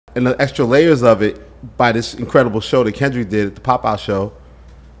and the extra layers of it by this incredible show that Kendrick did at the Pop-Out show,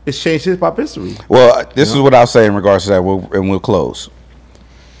 it's changed hip hop history. Well, this is what I'll say in regards to that, and we'll close.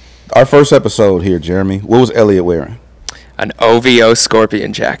 Our first episode here, Jeremy. What was Elliott wearing? An OVO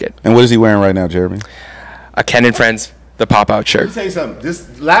Scorpion jacket. And what is he wearing right now, Jeremy? A Ken and Friends, the Pop-Out shirt. Let me tell you something.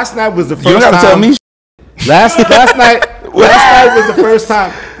 This last night was the first You don't have to tell me. Last night was the first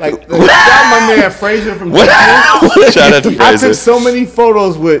time. Like, shout out my man Frazier from Juneteenth. Shout out to Frazier. I took so many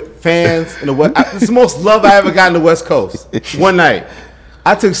photos with fans in the West. It's the most love I ever got in the West Coast. One night,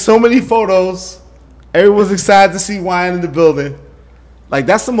 I took so many photos. Everyone was excited to see Wine in the building. Like,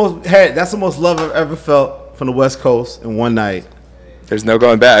 that's the most love I've ever felt from the West Coast in one night. There's no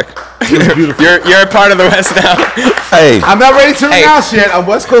going back. Beautiful. You're a part of the West now. Hey, I'm not ready to renounce yet. I'm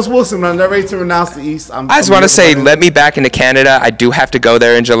West Coast Wilson, but I'm not ready to renounce the East. I just want to say, let me back into Canada. I do have to go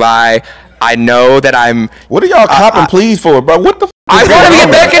there in July. I know that I'm. what are y'all copping pleas for, bro? What the? I want to get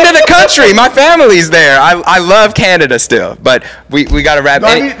back into the country. My family's there. I love Canada still, but we got to wrap.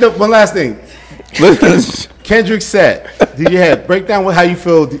 One last thing. Kendrick set. DJ Hed, break down how you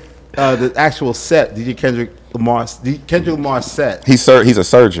feel the actual set. Kendrick Lamar set. He's a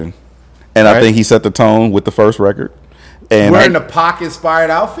surgeon, and right? I think he set the tone with the first record. And wearing the Pac-inspired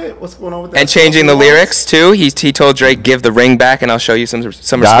outfit. What's going on with that? And changing the lyrics too. He told Drake, "Give the ring back, and I'll show you some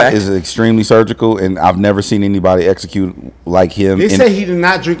respect." That is extremely surgical, and I've never seen anybody execute like him. They say he did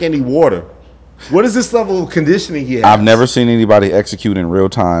not drink any water. What is this level of conditioning he has? I've never seen anybody execute in real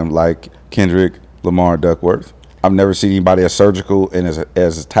time like Kendrick Lamar Duckworth. I've never seen anybody as surgical and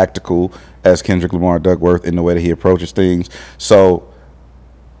as tactical as Kendrick Lamar Duckworth in the way that he approaches things. So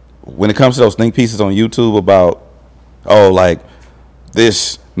when it comes to those think pieces on YouTube about, oh, like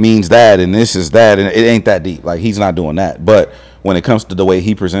this means that and this is that, and it ain't that deep. Like, he's not doing that. But when it comes to the way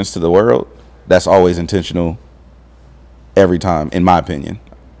he presents to the world, that's always intentional every time, in my opinion.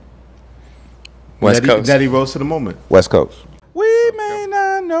 West Coast. Daddy rose to the moment. West Coast. We may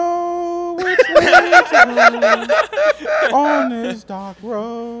not know which way to go on this dark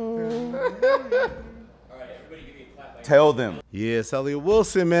road. Tell them. Yes, Elliott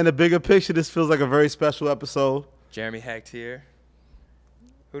Wilson, man. The bigger picture. This feels like a very special episode. Jeremy Hecht here.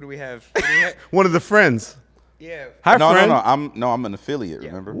 Who do we have? One of the friends. Yeah. Hi, friend. No, I'm an affiliate. Yeah.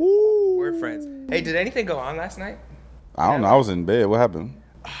 Remember? Woo. We're friends. Hey, did anything go on last night? I don't know. I was in bed. What happened?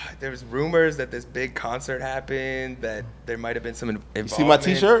 There was rumors that this big concert happened, that there might have been some involvement. You see my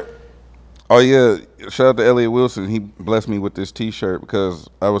T-shirt? Oh, yeah. Shout out to Elliott Wilson. He blessed me with this T-shirt because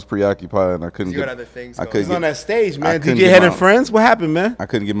I was preoccupied and I couldn't get other things going. He's on that stage, man. DJ Hed and Friends? What happened, man? I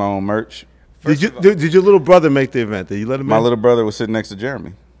couldn't get my own merch. Did your little brother make the event? Did you let him in? My little brother was sitting next to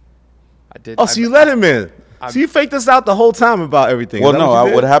Jeremy. I did. Oh, so you let him in. So you faked us out the whole time about everything. Well,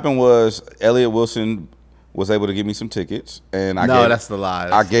 no. What happened was Elliott Wilson was able to give me some tickets. And that's the lie.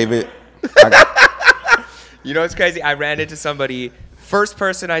 I gave it. You know what's crazy? I ran into somebody, first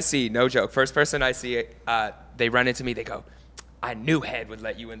person I see, no joke, first person I see, they run into me, they go, I knew Hed would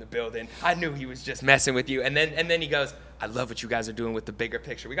let you in the building. I knew he was just messing with you. And then he goes, I love what you guys are doing with the bigger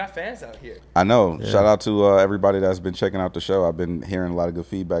picture. We got fans out here. I know. Yeah. Shout out to everybody that's been checking out the show. I've been hearing a lot of good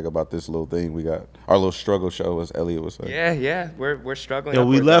feedback about this little thing. We got our little struggle show, as Elliott was saying. Yeah. We're struggling.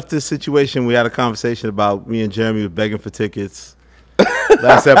 We left this situation. We had a conversation about me and Jeremy were begging for tickets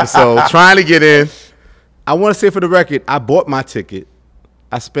last episode, trying to get in. I want to say for the record, I bought my ticket.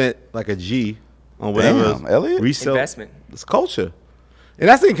 I spent like a G on whatever. Damn, Elliott? Resale. Investment. It's culture. And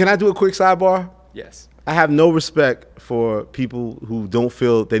that's the thing. Can I do a quick sidebar? Yes. I have no respect for people who don't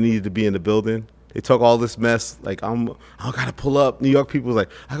feel they needed to be in the building. They talk all this mess like I gotta pull up. New York people like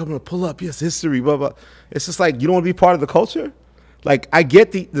I'm gonna pull up. Yes, history. Blah blah. It's just like you don't want to be part of the culture. Like I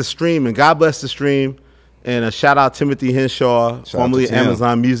get the stream, and God bless the stream. And a shout out Timothy Henshaw, formerly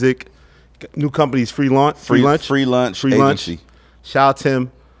Amazon Music. New company's Free Lunch. Agency. Shout out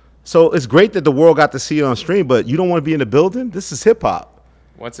Tim. So it's great that the world got to see it on stream, but you don't want to be in the building. This is hip hop.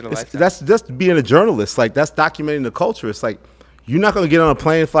 Once in a lifetime. That's just being a journalist. Like that's documenting the culture. It's like you're not gonna get on a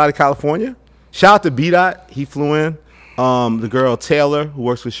plane and fly to California. Shout out to B-Dot. He flew in. The girl Taylor, who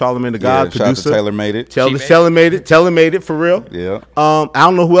works with Charlamagne the God, producer. Shout out to Taylor Made It. Taylor made it for real. Yeah. I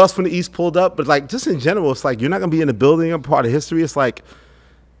don't know who else from the East pulled up, but like just in general, it's like you're not gonna be in the building. I'm part of history. It's like,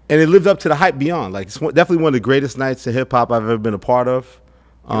 and it lived up to the hype beyond. Like it's definitely one of the greatest nights in hip hop I've ever been a part of.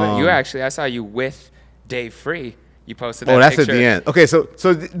 You actually, I saw you with Dave Free. You posted that. Oh, that's picture. at the end. Okay, so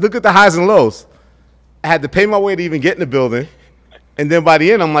look at the highs and lows. I had to pay my way to even get in the building, and then by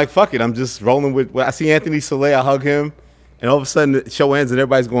the end, I'm like, fuck it, I'm just rolling with. I see Anthony Soleil, I hug him, and all of a sudden the show ends and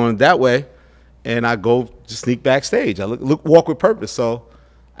everybody's going that way, and I go just sneak backstage. I walk with purpose. So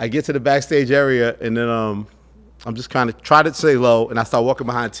I get to the backstage area, and then I'm just trying to stay low, and I start walking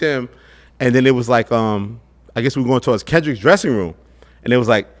behind Tim, and then it was like, I guess we were going towards Kendrick's dressing room, and it was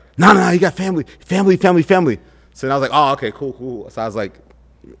like, no, you got family. So then I was like, oh, okay, cool. So I was like,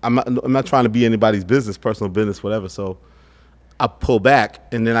 I'm not trying to be anybody's business, personal business, whatever. So I pull back,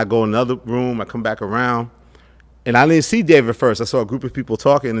 and then I go in another room. I come back around, and I didn't see Dave at first. I saw a group of people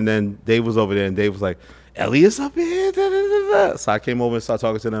talking, and then Dave was over there, and Dave was like, Elliott's up here. Da, da, da, da. So I came over and started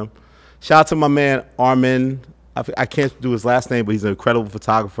talking to them. Shout out to my man, Armin. I can't do his last name, but he's an incredible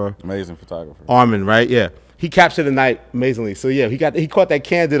photographer. Amazing photographer. Armin, right? Yeah. He captured the night amazingly. So, yeah, he caught that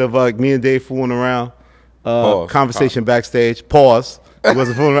candid of like me and Dave fooling around. Conversation backstage. Pause. He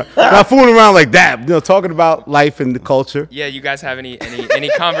wasn't fooling around. Not fooling around like that. You know, talking about life and the culture. Yeah, you guys have any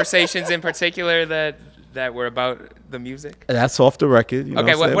conversations in particular that were about the music? That's off the record. You know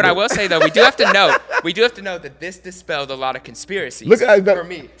okay, what I will say though, we do have to note that this dispelled a lot of conspiracies. Look at for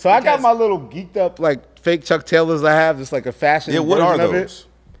me. So I got my little geeked up like fake Chuck Taylors I have, just like a fashion. Yeah, what are version of those? it.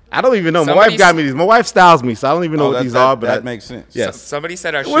 I don't even know. My wife got me these. My wife styles me, so I don't even know what these are. But that makes sense. Yes. Somebody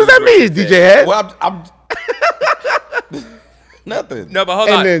said our. What does that mean, DJ Hed? Well, I'm nothing. No, but hold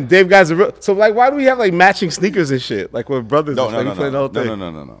on. And then Dave guys are real. So like, why do we have like matching sneakers and shit? Like we're brothers. No.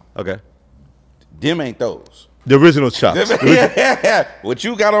 Okay. Them ain't those. The original Chucks. Yeah. What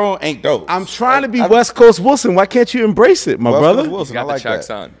you got on ain't those. I'm trying to be West Coast Wilson. Why can't you embrace it, my brother? Wilson, You got I like the Chucks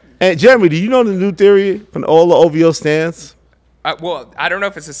that. on. And Jeremy, do you know the new theory from all the OVO stands? Well, I don't know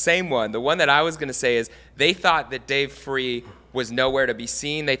if it's the same one. The one that I was going to say is they thought that Dave Free was nowhere to be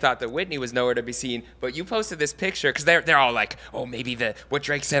seen. They thought that Whitney was nowhere to be seen. But you posted this picture because they're all like, oh, maybe what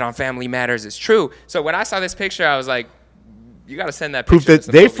Drake said on Family Matters is true. So when I saw this picture, I was like, you got to send that picture. Proof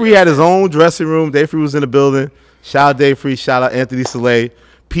that Dave Free had his own dressing room. Dave Free was in the building. Shout out Dave Free. Shout out Anthony Soleil.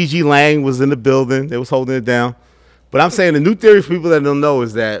 PG Lang was in the building. They was holding it down. But I'm saying the new theory for people that don't know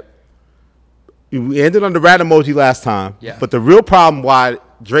is that we ended on the rat emoji last time. Yeah. But the real problem why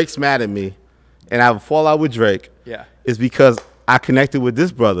Drake's mad at me and I have a fallout with Drake is because I connected with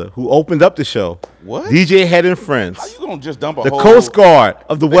this brother who opened up the show. What? DJ Hed and Friends. How you gonna just dump a the whole... Coast Guard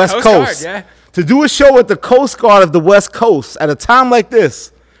of the West Coast Guard, Coast. yeah. To do a show with the Coast Guard of the West Coast at a time like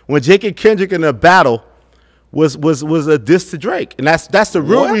this, when Jake and Kendrick in a battle was a diss to Drake. And that's the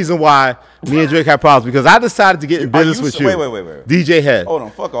real reason why me and Drake had problems, because I decided to get in business with you. Wait. DJ Hed. Hold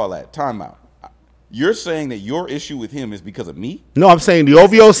on, fuck all that. Time out. You're saying that your issue with him is because of me? No, I'm saying the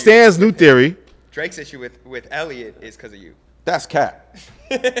OVO stands new theory. Drake's issue with Elliott is because of you. That's cap.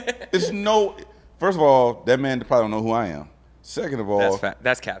 It's no... First of all, that man probably don't know who I am. Second of all...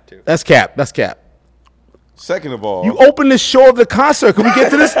 That's cap, too. That's cap. Second of all... You opened the show of the concert. Can we get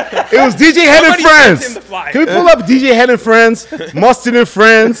to this? It was DJ Hed and Friends. Can we pull up DJ Hed and Friends? Mustard and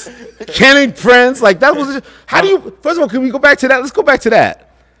Friends? Ken and Friends? Like, that was... How do you... First of all, can we go back to that? Let's go back to that.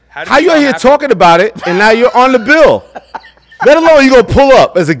 How you out here talking about it, and now you're on the bill? Let alone you gonna pull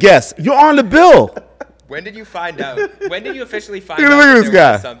up as a guest. You're on the bill. When did you find out? When did you officially find Look out at that this there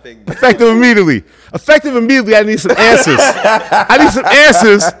guy. was something? Effective immediately. Effective immediately. I need some answers.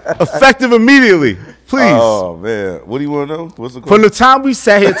 Effective immediately. Please. Oh, man. What do you want to know? What's the question? From the time we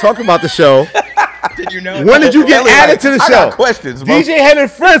sat here talking about the show, Did you know? when did you get added to the show? I got questions, bro. DJ Hed and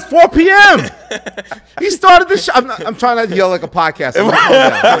Friends, 4 p.m. He started the show. I'm trying not to yell like a podcaster.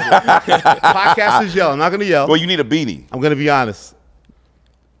 Podcasters yell. I'm not going to yell. Well, you need a beanie. I'm going to be honest.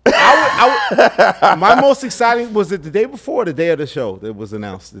 My most exciting was it the day before or the day of the show that was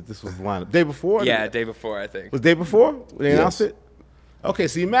announced that this was the lineup? Day before? Yeah, day before, I think. Was day before when they announced it? Okay,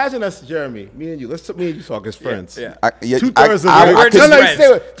 so imagine us, Jeremy, me and you. Let's me and you talk as friends. Yeah. 2/3 of we're just friends.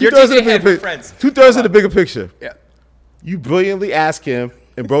 You're 2/3 of the DJ Hed, bigger we're picture. friends. 2/3 of the bigger picture. Yeah. You brilliantly ask him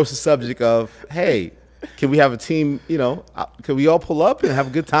and broach the subject of, hey, can we have a team, can we all pull up and have a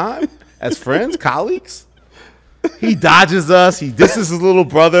good time as friends, colleagues? He dodges us. He disses his little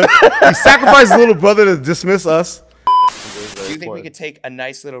brother. He sacrifices his little brother to dismiss us. Do you think we could take a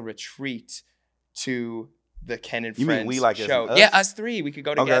nice little retreat to the Ken and You Friends mean we like as show? us? Yeah, us three. We could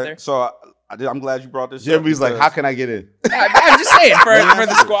go together. Okay, so I'm glad you brought this up. Jeremy's like, how can I get in? I'm just saying, for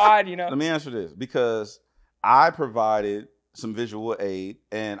the squad, Let me answer this, because I provided some visual aid,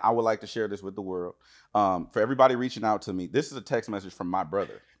 and I would like to share this with the world. For everybody reaching out to me, this is a text message from my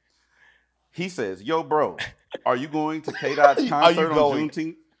brother. He says, yo, bro, are you going to K-Dot's concert on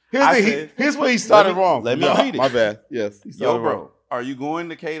Juneteenth? Here's where he started wrong. Let me read it. My bad. Yes. Yo, bro, are you going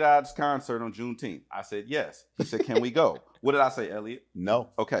to K-Dot's concert on Juneteenth? I said, yes. He said, can we go? What did I say, Elliott?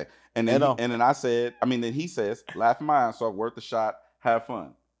 No. Okay. And then I said, then he says, laugh my ass off, worth the shot, have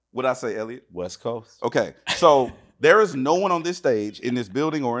fun. What did I say, Elliott? West Coast. Okay. So there is no one on this stage, in this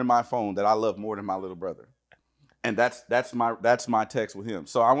building, or in my phone that I love more than my little brother. And that's my text with him.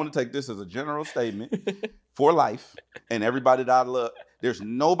 So I want to take this as a general statement for life and everybody that I love. There's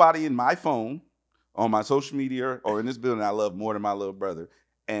nobody in my phone, on my social media, or in this building I love more than my little brother,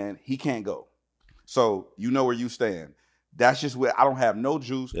 and he can't go. So you know where you stand. That's just where I don't have no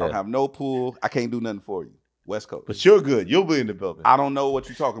juice. Yeah. I don't have no pool. I can't do nothing for you. West Coast. But you're good. You'll be in the building. I don't know what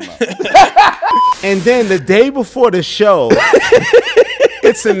you're talking about. And then the day before the show,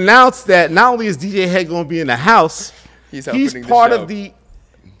 it's announced that not only is DJ Hed going to be in the house, he's part of the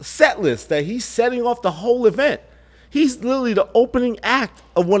set list, that he's setting off the whole event. He's literally the opening act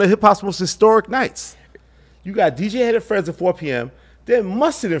of one of hip-hop's most historic nights. You got DJ Hed and Friends at 4 p.m., then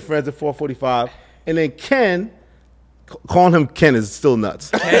Mustard and Friends at 4:45, and then Ken, calling him Ken is still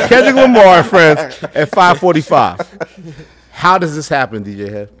nuts, Kendrick Lamar and Friends at 5:45. How does this happen, DJ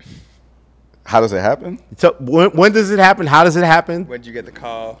Hed? How does it happen? So when does it happen? How does it happen? When did you get the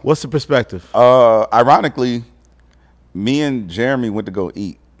call? What's the perspective? Ironically, me and Jeremy went to go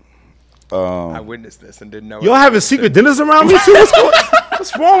eat. I witnessed this and didn't know. Y'all having secret dinners around me too?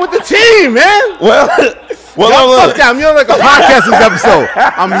 What's wrong with the team, man? Well, fuck that. I'm yelling like a podcast this episode.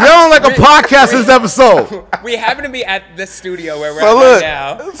 I'm yelling like a podcast this episode. We happen to be at the studio where we're at right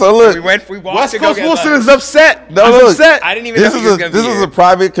now. So look, we walked West to go Coast get Wilson lunch. is upset. No, He's look, upset. I didn't even know he was going to be This here. is a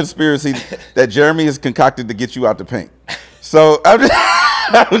private conspiracy that Jeremy has concocted to get you out the paint. So I'm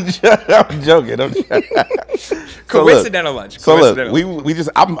joking. Coincidental lunch. So look, we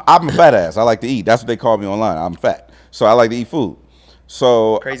just I'm a fat ass. I like to eat. That's what they call me online. I'm fat, so I like to eat food.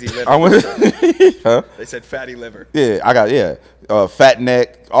 So crazy liver. I went. Huh? They said fatty liver. Yeah, I got fat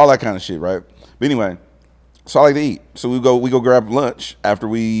neck, all that kind of shit, right? But anyway, so I like to eat. So we go grab lunch after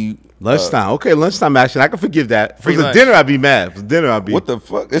we. Lunchtime. Okay, lunchtime action. I can forgive that. For the lunch. dinner, I'd be mad. For dinner, I'd be. What the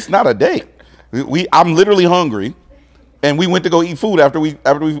fuck? It's not a date. I'm literally hungry, and we went to go eat food after we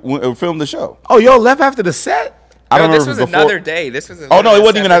filmed the show. Oh, y'all left after the set? I don't know. This was another day. This was. Oh no, it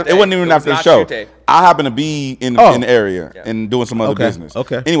wasn't even after the show. Day. I happened to be in the area and doing some other business.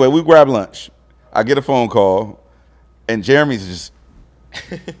 Okay. Anyway, we grab lunch. I get a phone call, and Jeremy's just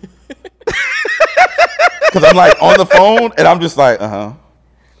because I'm like on the phone, and I'm just like,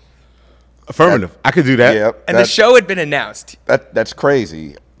 Affirmative. I could do that. Yeah. And the show had been announced. That's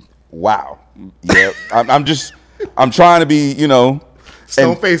crazy. Wow. Yeah. I'm trying to be,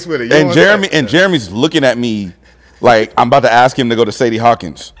 Stone face with it. And Jeremy's looking at me like I'm about to ask him to go to Sadie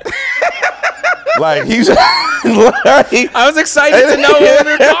Hawkins. Like he's like, I was excited to know what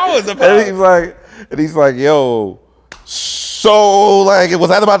the call was about. And he's like, yo, so like, was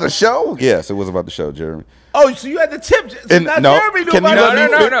that about the show? Yes, it was about the show, Jeremy. Oh, so you had the tip. So And not no, Jeremy knew can you about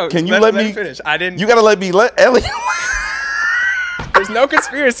let it. me No. Can you Let let me me finish? I didn't. You gotta let me let Elliott. There's no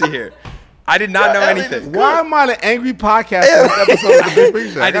conspiracy here. I did not know anything. Why am I an angry podcast in this episode of the Big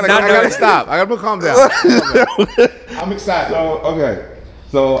Picture? I did not know gotta anything. stop. I gotta calm down. I'm excited.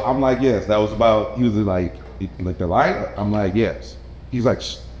 So I'm like, yes, that was about. He was like the light. I'm like, yes. He's like,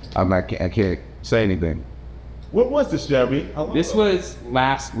 shh. I'm like, I can't say anything. What was this, Jeremy? This was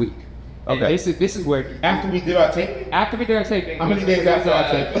last week. Okay. And this is where After we did our tape? after we did our tape. How many days after our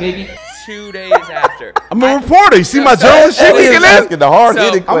tape? Maybe 2 days after. I'm a reporter. You see my journalist shit? Elliott is asking the hard So-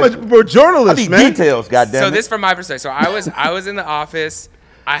 hitting I'm questions. a journalist, I need man. details, goddammit. So this from my perspective. So I was in the office.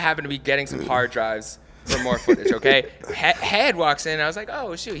 I happened to be getting some hard drives for more footage. Okay. Head walks in. And I was like,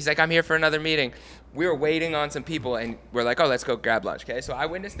 oh shoot. He's like, I'm here for another meeting. We were waiting on some people, and we're like, oh, let's go grab lunch. Okay. So I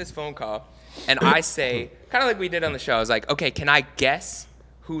witnessed this phone call, and I say, kind of like we did on the show. I was like, okay, can I guess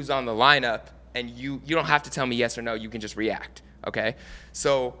who's on the lineup? And you don't have to tell me yes or no. You can just react. Okay.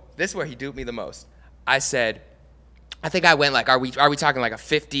 So this is where he duped me the most. I said, I think I went like, are we talking like a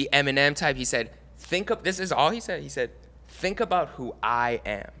 50 Eminem type? He said, this is all he said. He said, think about who I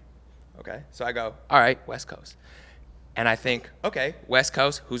am. Okay. So I go, all right, West Coast. And I think, okay, West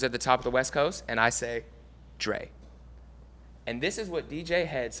Coast, who's at the top of the West Coast? And I say, Dre. And this is what DJ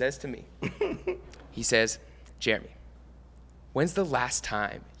Hed says to me. He says, Jeremy, when's the last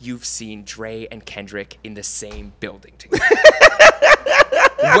time you've seen Dre and Kendrick in the same building together?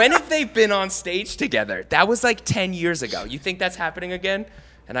 When have they been on stage together? That was like 10 years ago. You think that's happening again?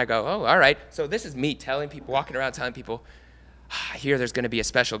 And I go, oh, all right. So this is me telling people, walking around telling people, I hear there's going to be a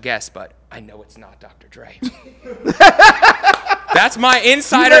special guest, but I know it's not Dr. Dre. That's my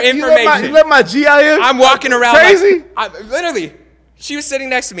insider information. You let my GI in? I'm walking around crazy? Literally, she was sitting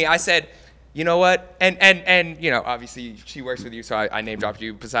next to me. I said, you know what? And you know, obviously she works with you, so I name dropped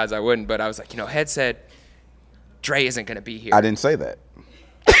you. Besides, I wouldn't. But I was like, Hed said, Dre isn't going to be here. I didn't say that.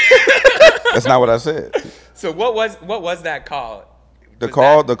 That's not what I said. So what was that call? The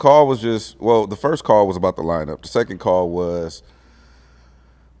call was just, well, the first call was about the lineup. The second call was,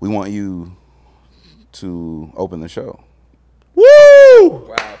 we want you to open the show. Woo!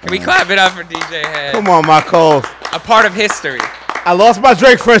 Wow. Can we clap it up for DJ Hed? Come on, my calls. A part of history. I lost my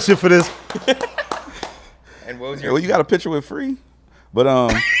Drake friendship for this. And what was your? Well, you got a picture with Free, but How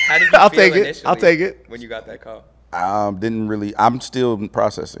did you I'll feel take it. initially I'll take it. when you got that call. didn't really. I'm still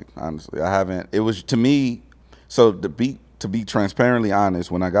processing. Honestly, I haven't. It was to me. So to be transparently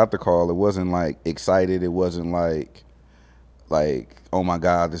honest, when I got the call, it wasn't like excited. It wasn't like oh my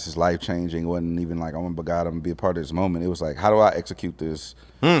God, this is life changing. It wasn't even like oh my God, I'm gonna be a part of this moment. It was like how do I execute this?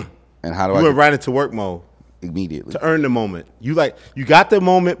 And how do I went right into work mode immediately to earn the moment. You got the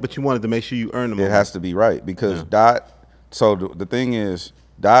moment, but you wanted to make sure you earn the moment. It has to be right because Dot. So the thing is,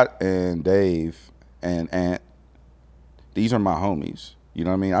 Dot and Dave and Ant, these are my homies. You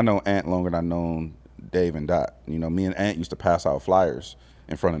know what I mean? I know Ant longer than I've known Dave and Dot. You know, me and Ant used to pass out flyers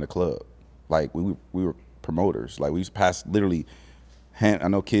in front of the club. Like we were promoters. Like we used to pass literally. I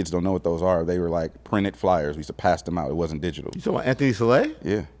know kids don't know what those are. They were like printed flyers. We used to pass them out. It wasn't digital. You talking about Anthony Soleil?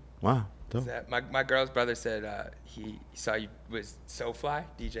 Yeah. Wow. Dope. My girl's brother said he saw you was SoFly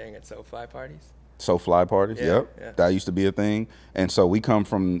DJing at SoFly parties. So fly parties, Yeah, yep. yeah. That used to be a thing. And so we come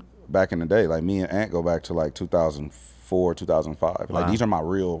from back in the day. Like me and Ant go back to like 2004, 2005. Wow. Like these are my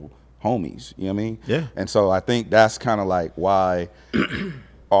real homies. You know what I mean? Yeah. And so I think that's kind of like why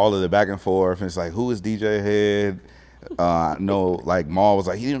all of the back and forth. It's like, who is DJ Hed? No, like Maul was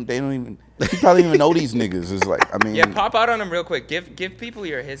like, he probably don't even know these niggas. It's like, I mean, Yeah, pop out on them real quick. Give people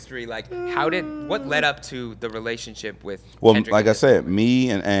your history. Like, what led up to the relationship with? well, Kendrick like and I said, me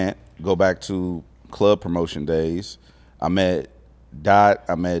and Ant go back to club promotion days. I met Dot,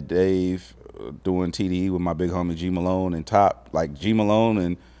 I met Dave doing TDE with my big homie G Malone and Top. Like G Malone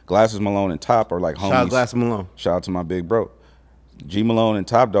and Glasses Malone and Top are like homies. Shout out Glass Malone. Shout out to my big bro. G Malone and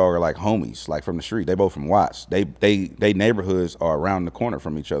Top Dog are like homies, like from the street. They both from Watts. They neighborhoods are around the corner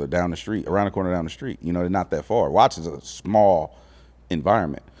from each other, down the street, around the corner down the street. You know, they're not that far. Watts is a small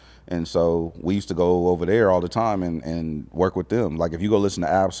environment. And so we used to go over there all the time and work with them. Like if you go listen to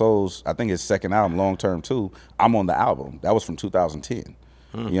Ab Soul's, I think his second album, Long Term 2, I'm on the album. That was from 2010.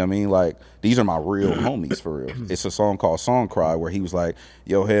 You know what I mean? Like, these are my real homies for real. It's a song called Song Cry where he was like,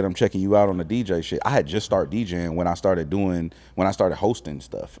 yo, Hed, I'm checking you out on the DJ shit. I had just started DJing when I started hosting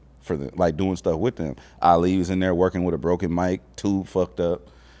stuff for them, like doing stuff with them. Ali was in there working with a broken mic, tube fucked up.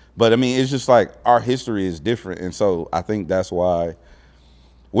 But I mean, it's just like our history is different. And so I think that's why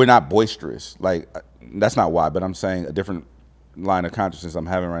we're not boisterous. Like, that's not why, but I'm saying a different line of consciousness I'm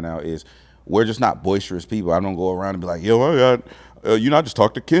having right now is we're just not boisterous people. I don't go around and be like, yo, I got... you know, I just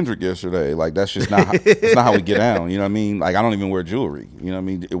talked to Kendrick yesterday. Like, that's just not it's not how we get down. You know what I mean? Like, I don't even wear jewelry. You know what I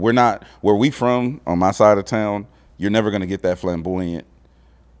mean? We're not, where we from, on my side of town, you're never going to get that flamboyant.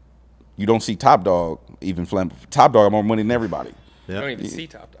 You don't see Top Dog even flamboyant. Top Dog have more money than everybody. You don't even see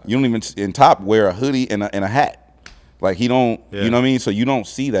Top Dog. You don't even, in Top, wear a hoodie and a hat. Like, he don't, you know what I mean? So you don't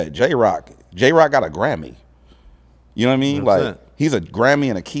see that. J-Rock got a Grammy. You know what I mean? 100%. Like, he's a Grammy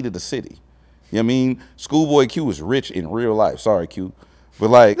and a key to the city. You know what I mean? Schoolboy Q is rich in real life. Sorry, Q. But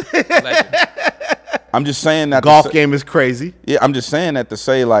like, I'm just saying that Golf game is crazy. Yeah, I'm just saying that to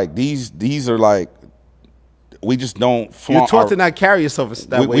say like these are like, we just don't flaunt. You're taught to not carry yourself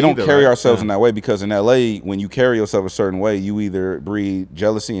that way. We don't either, carry right? ourselves in that way because in LA, when you carry yourself a certain way, you either breed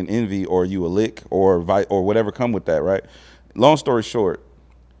jealousy and envy, or you a lick, or whatever come with that, right? Long story short,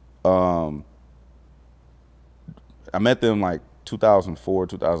 I met them like 2004,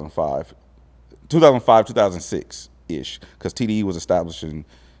 2005. 2006-ish, because TDE was established in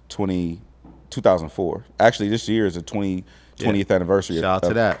 2004. Actually, this year is the 20th anniversary Shout out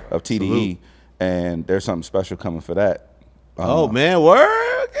to that. of TDE, Salute. and there's something special coming for that. Oh, man,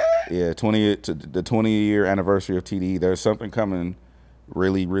 word? Okay. Yeah, the 20-year anniversary of TDE. There's something coming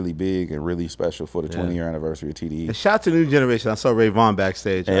really, really big and really special for the 20-year anniversary of TDE. And shout out to New Generation. I saw Ray Vaughn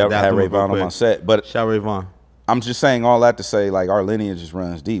backstage. And I had Ray Vaughn on my set, but shout Ray Vaughn. I'm just saying all that to say, like, our lineage just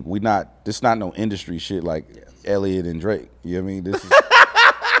runs deep. This not no industry shit like Elliott and Drake. You know what I mean? This is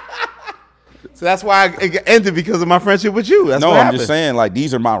So that's why it ended, because of my friendship with you. That's no, what I'm happened. just saying, like,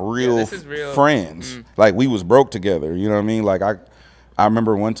 these are my real, this is real. friends. Like, we was broke together. You know what I mean? Like, I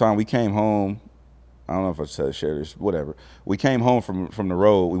remember one time we came home. I don't know if I said share this, whatever. We came home from the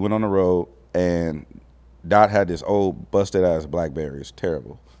road. We went on the road, and Dot had this old busted ass BlackBerry. It's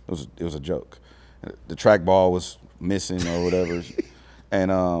terrible. It was a joke. The trackball was missing or whatever.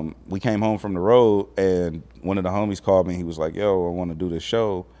 And we came home from the road, and one of the homies called me. He was like, yo, I want to do this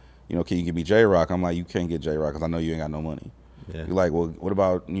show. You know, can you give me J-Rock? I'm like, you can't get J-Rock because I know you ain't got no money. Yeah. You're like, well, what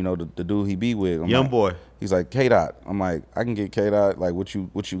about, you know, the dude he be with? I'm Young like, boy. He's like, K-Dot. I'm like, I can get K-Dot. Like, what you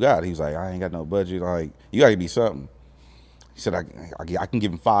got? He's like, I ain't got no budget. I'm like, you got to give me something. He said, I can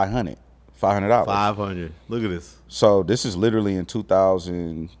give him 500 $500. 500. Look at this. So this is literally in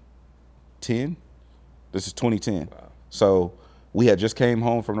 2010. This is 2010. Wow. So we had just came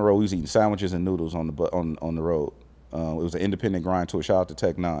home from the road. We was eating sandwiches and noodles on the road. It was an independent grind tour. Shout out to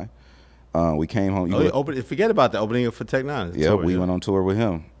Tech 9. We came home. Forget about the opening for Tech 9. Yeah, we went on tour with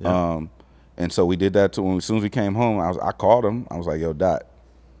him. Yeah. And so we did that too. As soon as we came home, I called him. I was like, "Yo, Dot."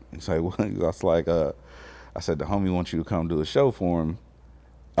 He's like, "What?" I was like, "I said the homie wants you to come do a show for him.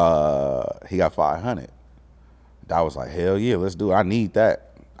 He got 500." Dot was like, "Hell yeah, let's do it. I need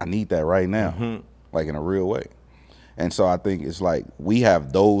that. I need that right now, like in a real way." And so I think it's like we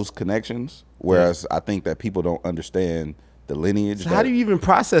have those connections, whereas I think that people don't understand the lineage. So how do you even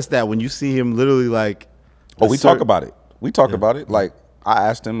process that when you see him literally like? Oh, we talk about it. We talked about it. Like I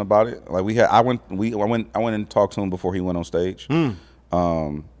asked him about it. Like I went and talked to him before he went on stage.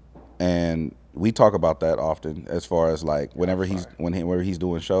 And we talk about that often as far as like whenever he's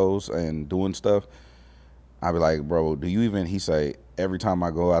doing shows and doing stuff. I'd be like, "Bro, do you even?" He say, "Every time I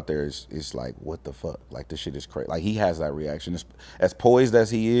go out there, it's like, what the fuck? Like this shit is crazy." Like he has that reaction. As poised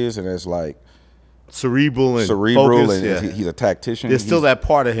as he is, and as like cerebral and focused, and he's a tactician. There's still that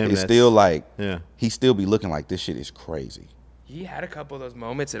part of him. It's still like, he still be looking like this shit is crazy. He had a couple of those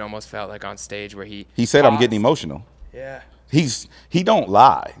moments. It almost felt like on stage where he said, "I'm getting emotional." Yeah. He don't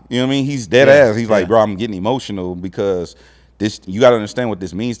lie. You know what I mean? He's dead ass. He's like, "Bro, I'm getting emotional because this. You got to understand what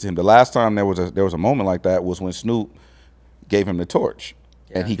this means to him." The last time there was a moment like that was when Snoop gave him the torch,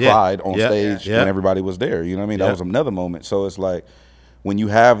 and he cried on stage when everybody was there. You know what I mean? That was another moment. So it's like when you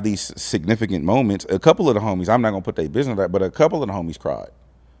have these significant moments, a couple of the homies, I'm not gonna put their business on that, but a couple of the homies cried.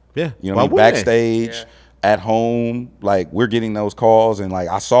 Yeah, you know what I mean? Backstage, at home, like we're getting those calls, and like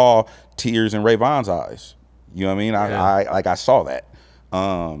I saw tears in Rayvon's eyes. You know what I mean? I saw that.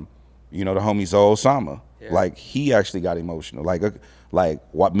 You know, the homie Zoe Osama, like he actually got emotional. Like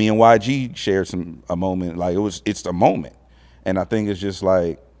what me and YG shared a moment. Like it's a moment, and I think it's just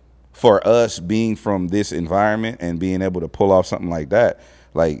like for us being from this environment and being able to pull off something like that.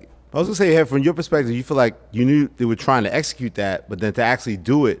 Like I was gonna say, from your perspective, you feel like you knew they were trying to execute that, but then to actually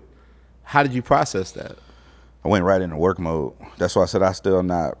do it, how did you process that? I went right into work mode. That's why I said I still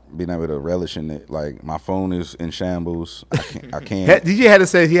not being able to relish in it. Like my phone is in shambles. I can't. DJ had to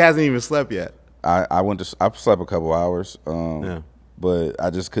say he hasn't even slept yet. I slept a couple hours, but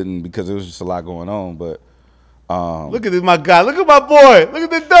I just couldn't because there was just a lot going on. But look at this, my guy. Look at my boy. Look at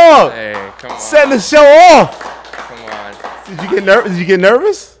the dog. Hey, come on. Setting the show off. Come on. Did you get nervous? Did you get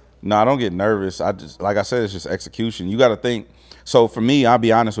nervous? No, I don't get nervous. I just, like I said, it's just execution. You got to think. So for me, I'll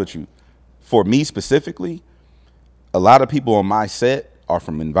be honest with you. For me specifically, a lot of people on my set are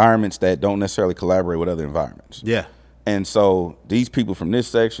from environments that don't necessarily collaborate with other environments. Yeah. And so these people from this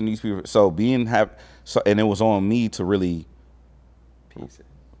section, and it was on me to really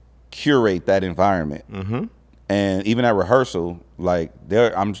curate that environment. And even at rehearsal, like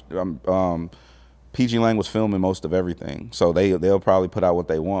PG Lang was filming most of everything, so they'll probably put out what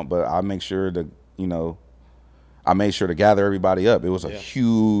they want, but I make sure to I made sure to gather everybody up. It was a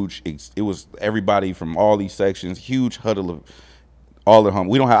huge. It was everybody from all these sections. Huge huddle of all the home.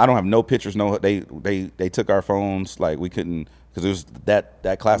 I don't have no pictures. No, they took our phones. Like we couldn't because it was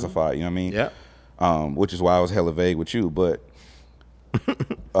that classified. You know what I mean? Yeah. Which is why I was hella vague with you. But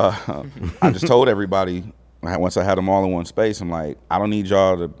I just told everybody once I had them all in one space. I'm like, I don't need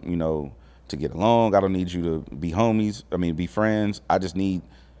y'all to get along. I don't need you to be homies. I mean, be friends. I just need.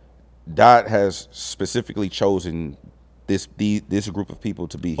 Dot has specifically chosen this group of people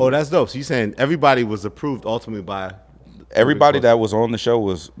to be here. Oh, that's dope. So you're saying everybody was approved ultimately by... Everybody that was on the show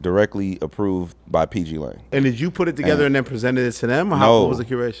was directly approved by PG Lang. And did you put it together and then presented it to them? Or what was the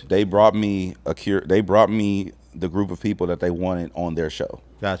curation? They brought me the group of people that they wanted on their show.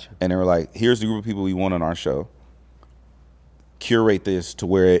 Gotcha. And they were like, here's the group of people we want on our show. Curate this to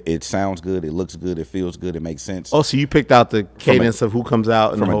where it sounds good, it looks good, it feels good, it makes sense. Oh, so you picked out the cadence of who comes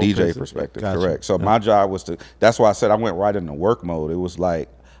out from a DJ perspective, correct. So my job was that's why I said I went right into work mode. It was like,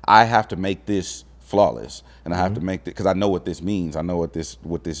 I have to make this flawless, and I have to make it because I know what this means. I know what this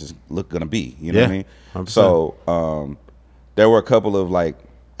is gonna be. You know what I mean? 100%. So there were a couple of like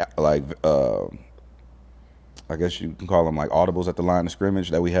I guess you can call them like audibles at the line of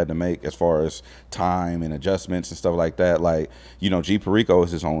scrimmage that we had to make as far as time and adjustments and stuff like that. Like, G Perico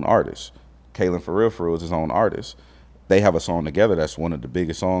is his own artist. Kalen For Real is his own artist. They have a song together that's one of the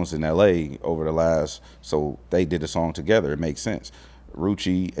biggest songs in LA over the last, so they did a song together. It makes sense.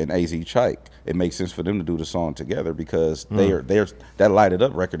 Rucci and AZ Chike, it makes sense for them to do the song together because they're that Light It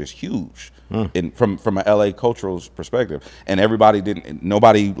Up record is huge from an LA cultural perspective. And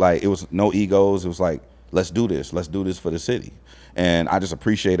nobody like, it was no egos. It was like, let's do this for the city. And I just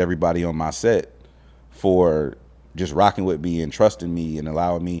appreciate everybody on my set for just rocking with me and trusting me and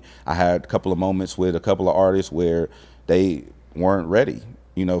allowing me. I had a couple of moments with a couple of artists where they weren't ready,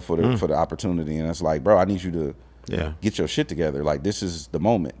 you know, for the opportunity, and it's like, bro, I need you to get your shit together. Like, this is the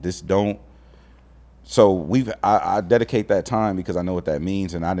moment. So I dedicate that time because I know what that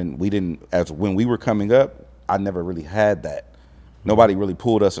means, and when we were coming up, I never really had that. Nobody really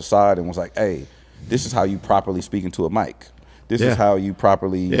pulled us aside and was like, hey, this is how you properly speak into a mic. This is how you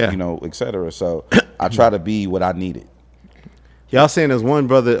properly, you know, et cetera. So I try to be what I needed. Y'all saying there's one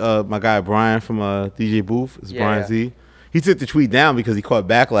brother, my guy Brian from DJ Booth, is Brian Z. He took the tweet down because he caught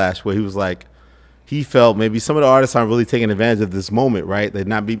backlash where he was like, he felt maybe some of the artists aren't really taking advantage of this moment, right? They're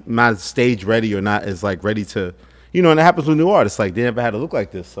not stage ready or not as like ready to, you know, and it happens with new artists. Like, they never had to look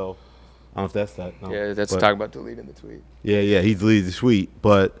like this. So I don't know if that's that. No. Yeah, that's talking about deleting the tweet. Yeah, he deleted the tweet.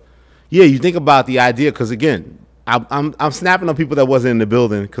 But yeah, you think about the idea, because again, I'm snapping on people that wasn't in the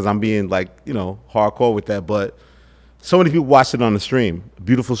building because I'm being like, you know, hardcore with that. But so many people watched it on the stream.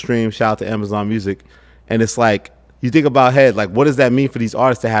 Beautiful stream. Shout out to Amazon Music. And it's like, you think about Hed, like, what does that mean for these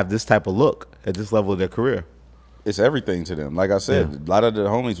artists to have this type of look at this level of their career? It's everything to them. Like I said, a lot of the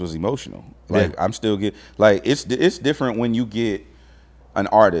homies was emotional. Like, I'm still like, it's different when you get an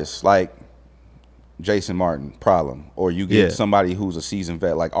artist like Jason Martin, Problem, or you get somebody who's a seasoned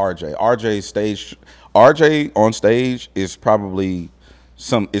vet like RJ. RJ on stage is probably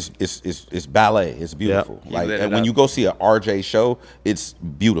it's ballet. It's beautiful. Like, and when you go see an RJ show, it's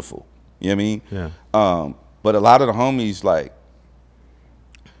beautiful. You know what I mean? Yeah. But a lot of the homies, like,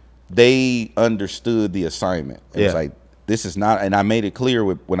 they understood the assignment. It was like, this is not, and I made it clear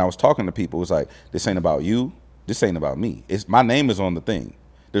when I was talking to people, it was like, this ain't about you, this ain't about me. My name is on the thing.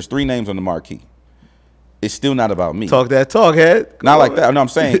 There's 3 names on the marquee. It's still not about me. Talk that talk, Hed. Not like that. No, I'm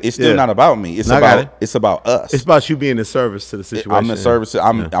saying it's still not about me. It's about us. It's about you being a service to the situation. I'm a service.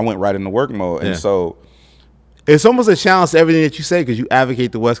 I went right into work mode, and so it's almost a challenge to everything that you say, because you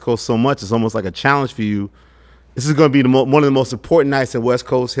advocate the West Coast so much. It's almost like a challenge for you. This is going to be one of the most important nights in West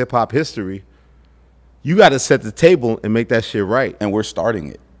Coast hip hop history. You got to set the table and make that shit right. And we're starting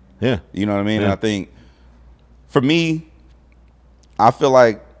it. Yeah. You know what I mean? And I think, for me, I feel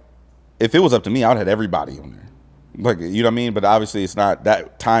like if it was up to me, I would have had everybody on there. Like, you know what I mean? But obviously it's not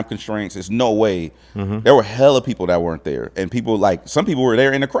that time constraints. There's no way. There were hella people that weren't there. And people, like, some people were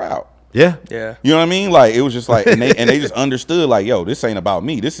there in the crowd. Yeah. Yeah. You know what I mean? Like, it was just like, and they just understood, like, yo, this ain't about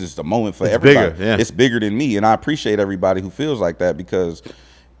me. This is the moment for everybody. Bigger, It's bigger than me. And I appreciate everybody who feels like that, because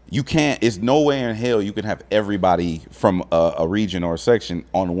you can't, it's no way in hell you can have everybody from a region or a section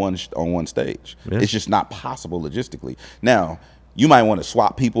on one stage. It's just not possible logistically. Now, you might want to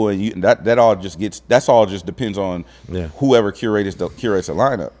swap people, and that all just depends on whoever curates the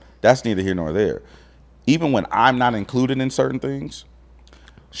lineup. That's neither here nor there. Even when I'm not included in certain things,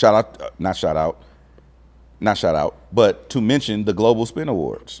 not shout out, but to mention the Global Spin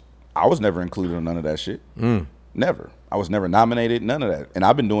Awards, I was never included in none of that shit. Never. I was never nominated, none of that. And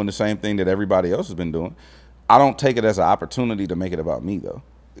I've been doing the same thing that everybody else has been doing. I don't take it as an opportunity to make it about me, though,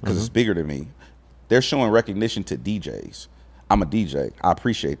 because it's bigger than me. They're showing recognition to DJs. I'm a DJ. I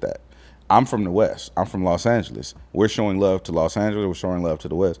appreciate that. I'm from the West. I'm from Los Angeles. We're showing love to Los Angeles. We're showing love to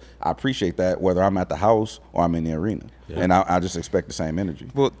the West. I appreciate that, whether I'm at the house or I'm in the arena. And I just expect the same energy.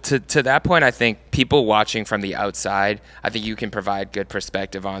 Well, to that point, I think people watching from the outside, I think you can provide good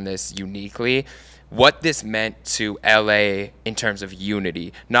perspective on this uniquely. What this meant to LA in terms of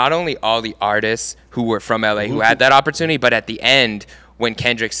unity. Not only all the artists who were from LA who had that opportunity, but at the end, when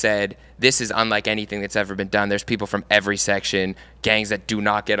Kendrick said, this is unlike anything that's ever been done. There's people from every section, gangs that do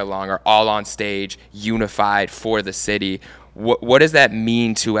not get along are all on stage, unified for the city. What does that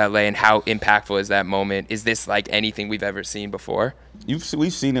mean to LA, and how impactful is that moment? Is this like anything we've ever seen before?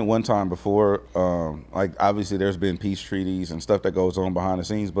 We've seen it one time before. Like, obviously there's been peace treaties and stuff that goes on behind the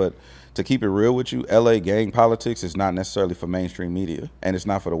scenes, but to keep it real with you, LA gang politics is not necessarily for mainstream media, and it's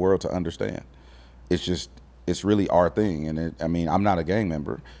not for the world to understand. It's really our thing. And I mean, I'm not a gang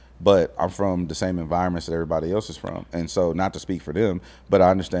member, but I'm from the same environments that everybody else is from. And so, not to speak for them, but I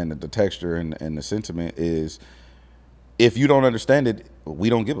understand that the texture and the sentiment is, if you don't understand it, we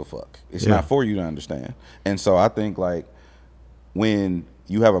don't give a fuck. It's not for you to understand. And so I think, like, when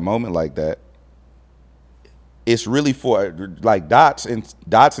you have a moment like that, it's really for, like, Dot's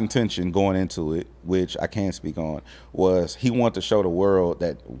intention going into it, which I can't speak on, was he wanted to show the world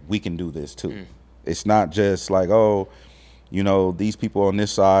that we can do this too. It's not just like, oh, you know, these people on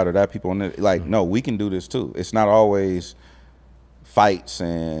this side or that people on this, like, no, we can do this too. It's not always fights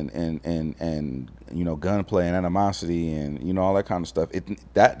and you know, gunplay and animosity and, you know, all that kind of stuff.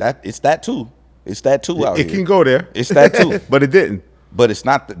 It's that too. It's that too out It here. can go there. It's that too. But it didn't. But it's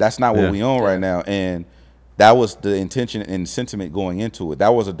not. That's not what Yeah. we own right now. And that was the intention and sentiment going into it.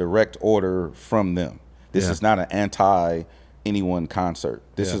 That was a direct order from them. This Yeah. is not an anti anyone concert.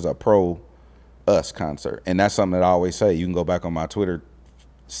 This Yeah. is a pro us concert. And that's something that I always say. You can go back on my Twitter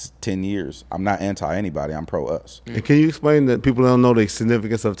 10 years. I'm not anti anybody. I'm pro us. And can you explain that people don't know the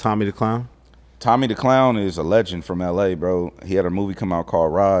significance of Tommy the Clown? Tommy the Clown is a legend from LA, bro. He had a movie come out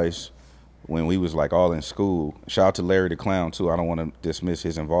called Rise when we was like all in school. Shout out to Larry the Clown too. I don't want to dismiss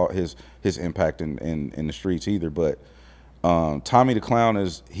his impact in the streets either, but Tommy the Clown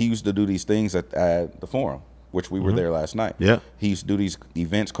he used to do these things at the Forum, which we were there last night. Yeah. He used to do these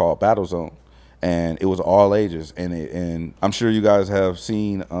events called Battle Zone, and it was all ages. And I'm sure you guys have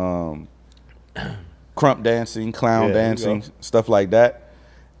seen crump dancing, clown Yeah, dancing, stuff like that.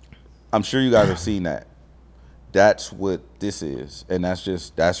 I'm sure you guys have seen that. That's what this is, and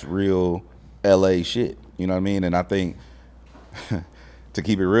that's real LA shit. You know what I mean? And I think to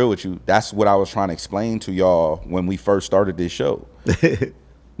keep it real with you, that's what I was trying to explain to y'all when we first started this show.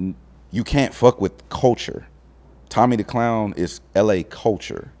 You can't fuck with culture. Tommy the Clown is LA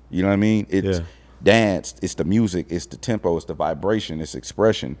culture. You know what I mean? It's dance, it's the music, it's the tempo, it's the vibration, it's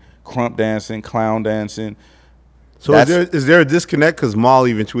expression. Crump dancing, clown dancing. So is there a disconnect? Because Maul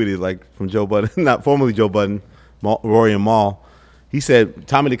even tweeted, like, from Joe Budden, not formerly Joe Budden, Rory and Maul. He said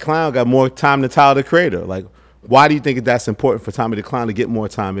Tommy the Clown got more time than Tyler the Creator. Like, why do you think that's important for Tommy the Clown to get more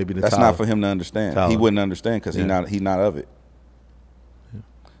time maybe than That's Tyler? not for him to understand. Tyler. He wouldn't understand because he's not of it.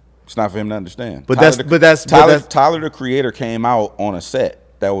 It's not for him to understand. But Tyler the Creator came out on a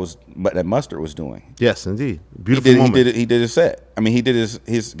set that Mustard was doing. Yes, indeed. Beautiful moment. He did his set. I mean, he did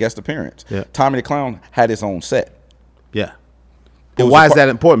his guest appearance. Yeah. Tommy the Clown had his own set. Yeah. But why is that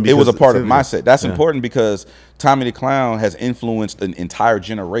important? It was a Because part of my set. That's important because Tommy the Clown has influenced an entire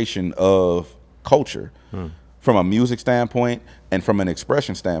generation of culture from a music standpoint and from an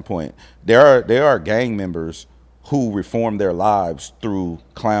expression standpoint. There are gang members who reformed their lives through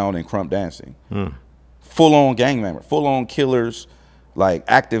clown and crump dancing. Full-on gang member, full-on killers, like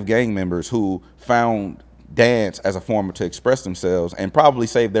active gang members who found dance as a form to express themselves and probably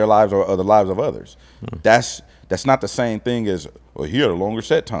save their lives or the lives of others. That's not the same thing as, well, he had a longer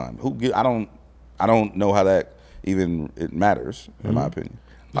set time. I don't know how that even it matters in my opinion.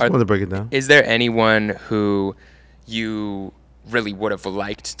 I just wanted to break it down. Is there anyone who you really would have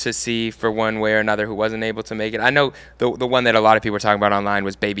liked to see for one way or another who wasn't able to make it? I know the one that a lot of people were talking about online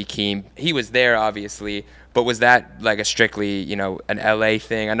was Baby Keem. He was there, obviously, but was that like a strictly, an LA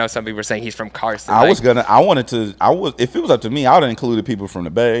thing? I know some people were saying he's from Carson. If it was up to me, I would have included people from the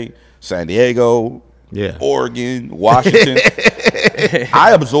Bay, San Diego, Oregon, Washington.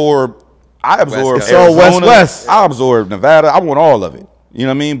 I absorb West. I absorb Nevada. I want all of it. You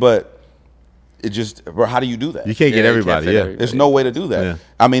know what I mean? But it just, bro, how do you do that? You can't get everybody. There's no way to do that. Yeah.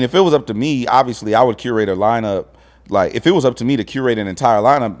 I mean, if it was up to me, obviously I would curate a lineup. Like if it was up to me to curate an entire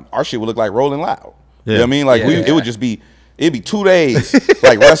lineup, our shit would look like Rolling Loud. You know what I mean? Like it would just be, it'd be 2 days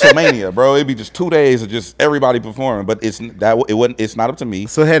like WrestleMania, bro. It'd be just 2 days of just everybody performing. But it's not up to me.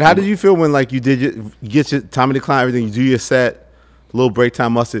 So Head, how did you feel when like you get your Tommy the Clown, everything, you do your set, little break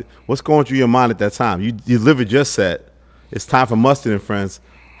time Mustard? What's going through your mind at that time? You delivered your set. It's time for Mustard and Friends.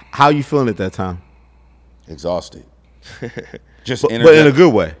 How you feeling at that time? Exhausted. But in a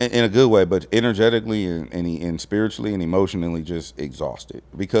good way. In a good way, but energetically and spiritually and emotionally just exhausted.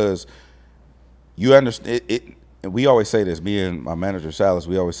 Because you understand it. We always say this, me and my manager Salas,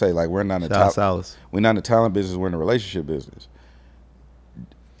 we always say, like, we're not in the talent business, we're in the relationship business.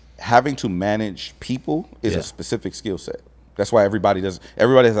 Having to manage people is a specific skill set. That's why everybody has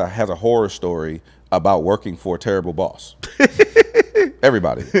a horror story about working for a terrible boss.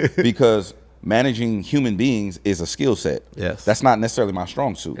 Everybody. Because managing human beings is a skill set. Yes. That's not necessarily my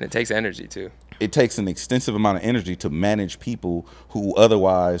strong suit. And it takes energy too. It takes an extensive amount of energy to manage people who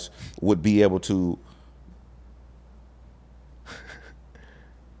otherwise would be able to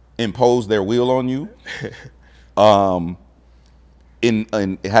impose their will on you. Had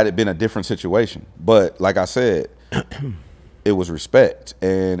it been a different situation. But like I said, it was respect,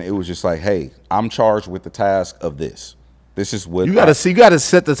 and it was just like, hey, I'm charged with the task of this. This is what you got to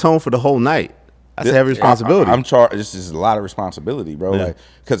set the tone for the whole night. That's a heavy responsibility. I'm charged. This is a lot of responsibility, bro. Yeah. Like,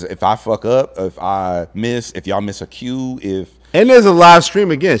 because if I fuck up, if y'all miss a cue, and there's a live stream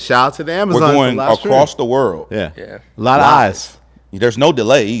again. Shout out to the Amazon. We're going across the world. Yeah. Yeah. A lot of eyes. There's no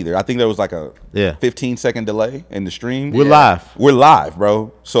delay either. I think there was like a 15-second delay in the stream. We're live. We're live,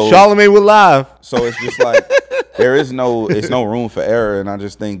 bro. So Charlamagne, we're live. So it's just like it's no room for error, and I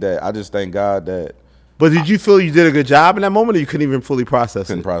just thank God that But did you feel you did a good job in that moment, or you couldn't even fully process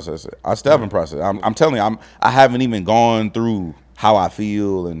Couldn't it? process it. I still haven't processed it. I'm telling you, I haven't even gone through how I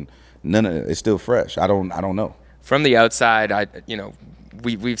feel, and none of it. It's still fresh. I don't know. From the outside,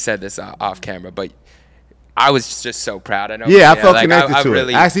 we've said this off camera, but I was just so proud. I know. Yeah, I felt connected to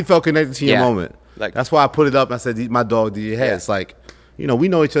really, it. I actually felt connected to your Yeah. moment. Like- That's why I put it up. I said, my dog, DJ Hed. Yeah. It's like, we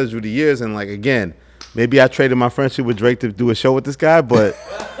know each other through the years, and like again, maybe I traded my friendship with Drake to do a show with this guy, but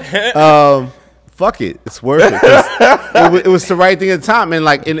fuck it, it's worth it. 'Cause it was the right thing at the time, and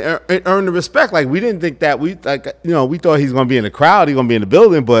like it earned the respect. Like we didn't think that we thought he's gonna be in the crowd, he's gonna be in the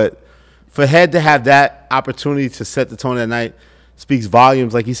building, but for Hed to have that opportunity to set the tone that night speaks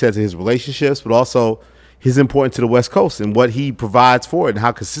volumes, like he said, to his relationships, but also his importance to the West Coast and what he provides for it and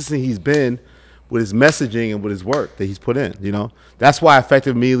how consistent he's been with his messaging and with his work that he's put in. That's why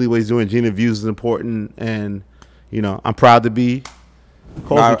Effective immediately what he's doing, Gina Views, is important, and I'm proud to be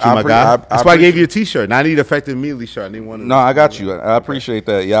close with you, my guy. That's why I gave you a T-shirt. And I need Effective immediately shirt. I need one. No, I got you. I appreciate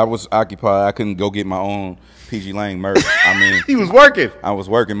that. Yeah, I was occupied. I couldn't go get my own PG Lang merch. I mean, He was working. I was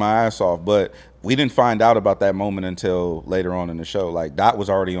working my ass off, but we didn't find out about that moment until later on in the show. Like, Dot was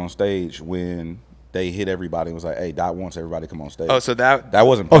already on stage when they hit everybody and was like, hey, Dot wants everybody to come on stage. Oh, so that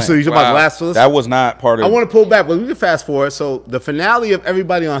wasn't Oh, planned. so you're talking about the last list? That was not part of I want to pull back, but we can fast forward. So the finale of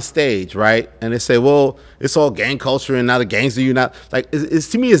everybody on stage, right? And they say, well, it's all gang culture and now the gangs are you not. Like, it's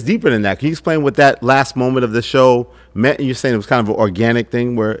to me, it's deeper than that. Can you explain what that last moment of the show meant? And you're saying it was kind of an organic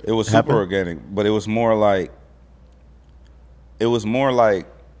thing where It was happened? super organic, but it was more like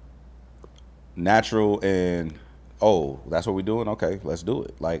natural and that's what we're doing. Okay, let's do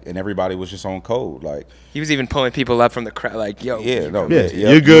it. Like, and everybody was just on code. Like, he was even pulling people up from the crowd, like, yo. yeah, no, Yeah, yeah,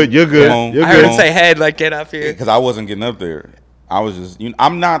 you're good. You're good. Come on, You're I heard good. him say, Head, like, get up here. because I wasn't getting up there. I was just,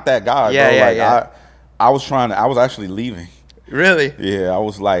 I'm not that guy, Yeah, bro. yeah, Like, yeah. I was actually leaving. Really? Yeah, I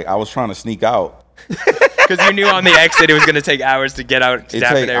was trying to sneak out. Because you knew on the exit it was going to take hours to get out,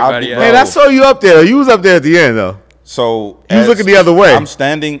 staffing everybody bro. up. Man, I saw you up there. You was up there at the end, though. So You was looking the other way. I'm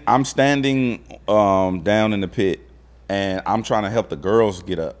standing down in the pit, and I'm trying to help the girls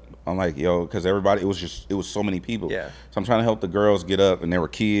get up. I'm like, yo, because everybody, it was so many people. Yeah. So I'm trying to help the girls get up, and there were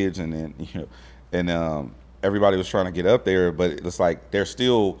kids, and then everybody was trying to get up there, but it's like there's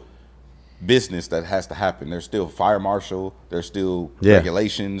still business that has to happen. There's still fire marshal. There's still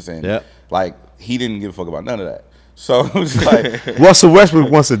regulations, and like he didn't give a fuck about none of that. So it was like Russell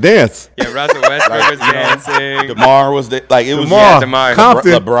Westbrook wants to dance. Yeah, Russell Westbrook was dancing. DeMar was there. Like, it was DeMar, DeMar.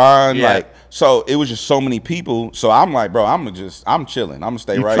 Compton. LeBron. Yeah. Like, so it was just so many people. So I'm like, bro, I'm chilling. I'm gonna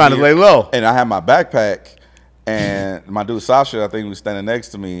stay You right trying to here. lay low. And I had my backpack, and my dude Sasha, I think, was standing next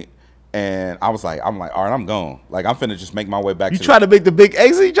to me. And I'm like, all right, I'm gone. Like, I'm finna just make my way back. You try to make the big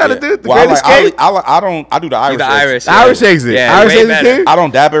exit? You try to do the Well, great escape? I do the Irish. The exit. Irish. The Irish exit. Yeah, Irish way exit better. thing? I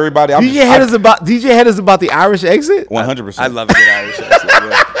don't dab everybody. DJ Hed is about the Irish exit? 100%. I love a good Irish exit.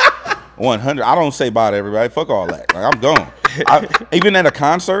 Yeah. 100. I don't say bye to everybody. Fuck all that. Like, I'm gone. Even at a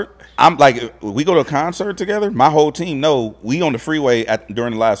concert, I'm like, we go to a concert together. My whole team know we on the freeway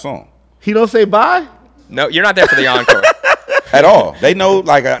during the last song. He don't say bye? No, you're not there for the encore. At all. They know,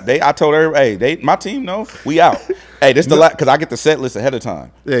 like, I told everybody, hey, my team know, we out. Hey, this the last, because I get the set list ahead of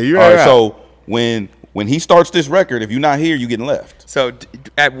time. Yeah, you're all right. right. So when he starts this record, if you're not here, you getting left. So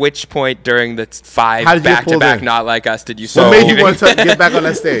at which point during the How 5 did you get pulled back-to-back in? Not Like Us did you So- What start made you leaving? want to get back on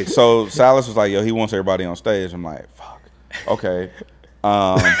that stage? So Salas was like, yo, he wants everybody on stage. I'm like, fuck. Okay.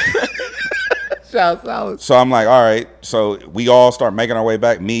 Shout out. So I'm like, all right. So we all start making our way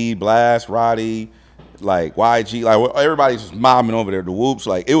back. Me, Blast, Roddy, like YG, like everybody's just mobbing over there. The Whoops,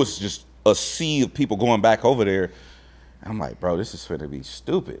 like it was just a sea of people going back over there. I'm like, bro, this is finna be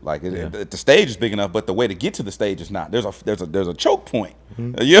stupid. Like the stage is big enough, but the way to get to the stage is not. There's a choke point. You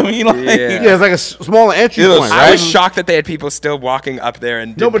know what I mean? Like, Yeah. Yeah, it's like a smaller entry It was point, I right? was shocked that they had people still walking up there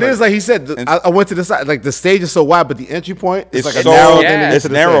and No, but it is like he said. I went to the side. Like the stage is so wide, but the entry point is It's like a so narrow. Yeah. thing to get it's to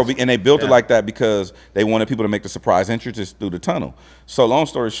the narrow, stage. and they built it like that because they wanted people to make the surprise entrances through the tunnel. So long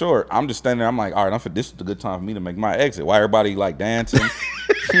story short, I'm just standing there. I'm like, all right, this is the good time for me to make my exit. Why everybody like dancing?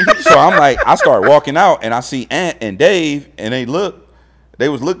 So I'm like, I start walking out, and I see Ant and Dave, and they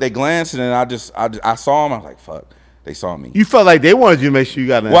glancing, and I saw them. I was like, fuck, they saw me. You felt like they wanted you to make sure you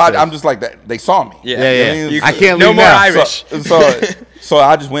got in that Well, stage. I'm just like that. They saw me. Yeah. Yeah, You know yeah. what I mean? I can't no leave more now. Irish. So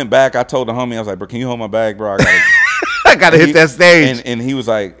I just went back. I told the homie, I was like, bro, can you hold my bag, bro? I gotta, I gotta hit that stage. And he was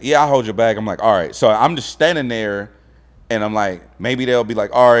like, yeah, I'll hold your bag. I'm like, all right. So I'm just standing there, and I'm like, maybe they'll be like,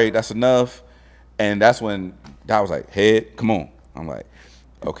 all right, that's enough. And that's when Dot was like, Head, come on. I'm like,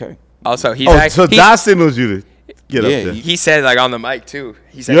 okay. Also, he's So Dot signals you to get Yeah, up there. he said like on the mic too.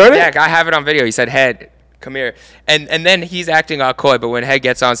 He said, You heard it? "Yeah, I have it on video." He said, "Head, come here. And then he's acting all coy, but when Hecht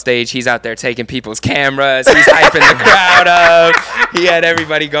gets on stage, he's out there taking people's cameras. He's hyping the crowd up. He had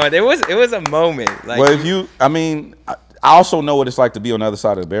everybody going. It was a moment. Like, well, I also know what it's like to be on the other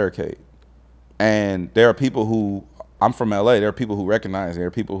side of the barricade. And there are people who, I'm from LA, there are people who recognize, there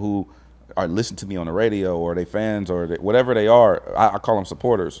are people who are listening to me on the radio, or they fans, or whatever they are. I call them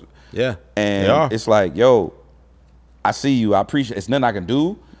supporters. Yeah, and they are. It's like, yo, I see you. I appreciate. It's nothing I can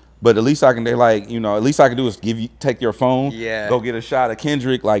do, but at least I can. They're like, at least I can do is take your phone, go get a shot of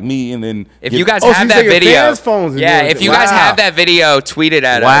Kendrick, like me, and then if you guys have that video, if you guys have that video, tweet it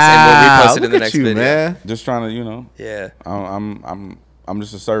at us, and we'll repost it in the next video. Man. Just trying to, I'm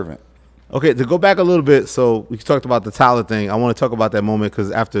just a servant. Okay, to go back a little bit, so we talked about the Tyler thing. I want to talk about that moment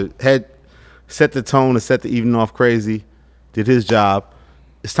because after Hed set the tone and set the evening off crazy, did his job.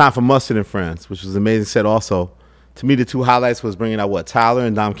 It's time for Mustard and Friends, which was an amazing set also. To me, the two highlights was bringing out Tyler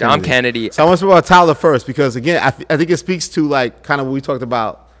and Dom Kennedy. So I want to talk about Tyler first because, again, I think it speaks to like kind of what we talked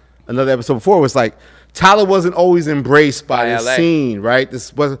about another episode before. Was like Tyler wasn't always embraced by the scene, right?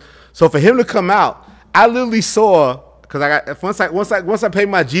 This wasn't so for him to come out. I literally saw because I got once I paid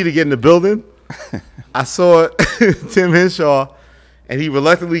my G to get in the building, I saw Tim Henshaw, and he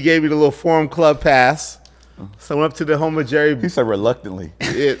reluctantly gave me the little Forum Club pass. So I went up to the home of Jerry. He said reluctantly.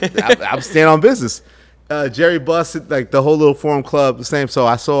 I'm staying on business. Jerry busted like the whole little Forum Club the same. So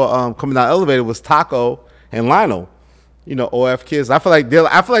I saw coming down the elevator was Taco and Lionel, OF kids. I feel like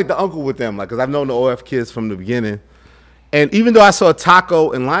the uncle with them, like because I've known the OF kids from the beginning. And even though I saw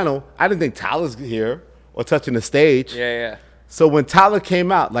Taco and Lionel, I didn't think Tyler's here or touching the stage. Yeah. So when Tyler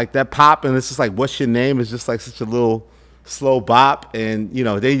came out, like that pop, and it's just like, "What's your name?" It's just like such a little slow bop, and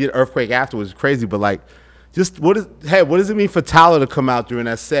they did Earthquake afterwards, crazy. But like, just what does it mean for Tyler to come out during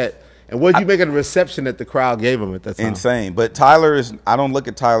that set? And what did you make of the reception that the crowd gave him at that time? Insane. But Tyler is, I don't look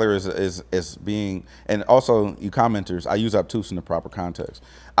at Tyler as being, and also you commenters, I use obtuse in the proper context.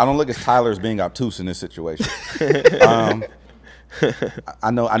 I don't look at Tyler as being obtuse in this situation.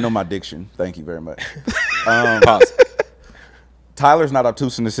 I know my diction. Thank you very much. Pause. Tyler's not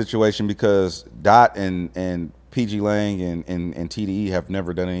obtuse in this situation because Dot and PG Lang and TDE have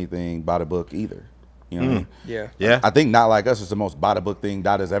never done anything by the book either. You know what I mean? Yeah. I think Not Like Us is the most by the book thing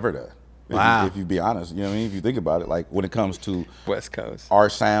Dot has ever done. Wow. If you be honest, you know what I mean? If you think about it, like when it comes to West Coast, our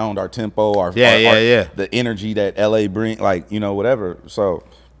sound, our tempo, our the energy that LA bring, like, whatever. So,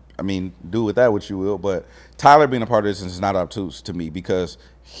 I mean, do with that what you will. But Tyler being a part of this is not obtuse to me because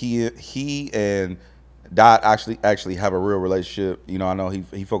he and Dot actually have a real relationship. I know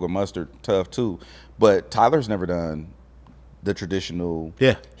he fuck with Mustard tough too, but Tyler's never done the traditional.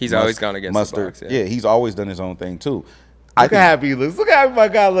 Yeah, he's always gone against Mustard. the box. Yeah, he's always done his own thing too. Look at how he looks. Look at how my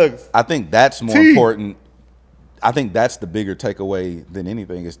guy looks. I think that's more important. I think that's the bigger takeaway than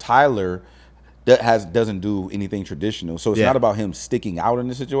anything is Tyler doesn't do anything traditional. So it's not about him sticking out in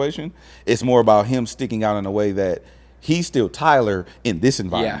the situation. It's more about him sticking out in a way that he's still Tyler in this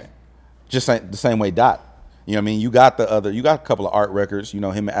environment. Yeah. Just the same way Dot. You know what I mean? You got a couple of art records, him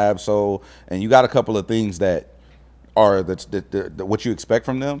and Absol, and you got a couple of things that are what you expect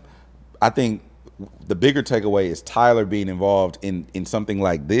from them. I think the bigger takeaway is Tyler being involved in something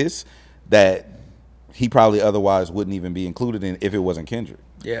like this that he probably otherwise wouldn't even be included in if it wasn't Kendrick.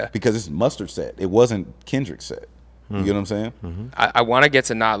 Yeah. Because it's Mustard set. It wasn't Kendrick's set. You get what I'm saying? Mm-hmm. I want to get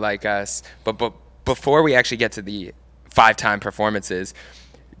to Not Like Us, but before we actually get to the 5-time performances,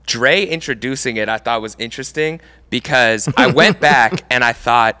 Dre introducing it I thought was interesting because I went back and I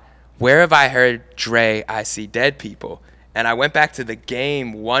thought, where have I heard Dre, I See Dead People? And I went back to the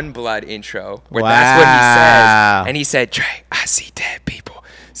Game One Blood intro where that's what he says. And he said, Dre, I see dead people.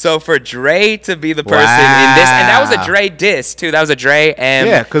 So for Dre to be the person in this, and that was a Dre diss too. That was a Dre,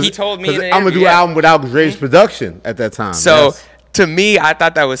 and he told me I'm gonna do an album without Dre's production at that time. So to me, I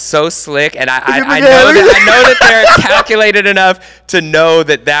thought that was so slick, and I know that they're calculated enough to know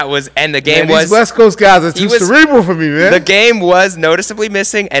that was, and the game was. These West Coast guys are too cerebral for me, man. The Game was noticeably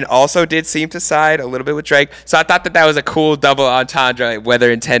missing, and also did seem to side a little bit with Drake. So I thought that was a cool double entendre,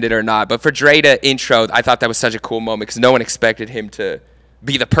 whether intended or not. But for Dre to intro, I thought that was such a cool moment because no one expected him to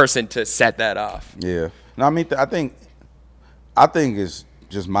be the person to set that off. Yeah. No, I mean, I think it's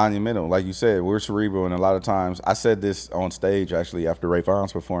just monumental. Like you said, we're cerebral, and a lot of times, I said this on stage actually after Ray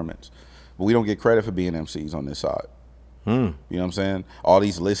Vaughn's performance, but we don't get credit for being MCs on this side. You know what I'm saying? All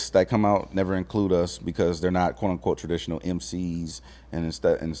these lists that come out never include us because they're not quote unquote traditional MCs and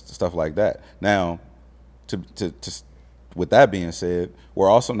stuff like that. Now, with that being said, we're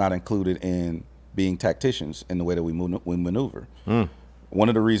also not included in being tacticians in the way that we maneuver. One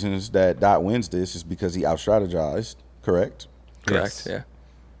of the reasons that Dot wins this is because he out-strategized, correct? Correct, yeah.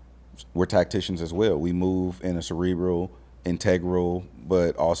 we're tacticians as well. We move in a cerebral, integral,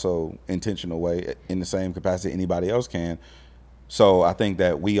 but also intentional way in the same capacity anybody else can. So I think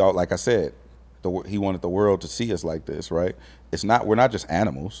that we all, like I said, he wanted the world to see us like this, right? We're not just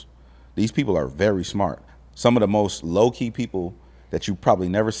animals. These people are very smart. Some of the most low-key people that you probably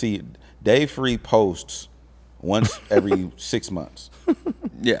never see. Dave Free posts once every 6 months.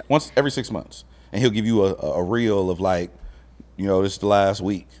 Yeah. Once every 6 months. And he'll give you a reel of like, you know, this is the last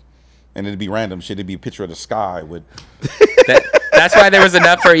week. And it'd be random shit. It'd be a picture of the sky with... That's why there was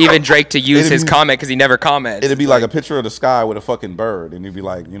enough for even Drake to use his comment, because he never comments. It'd be like a picture of the sky with a fucking bird. And he'd be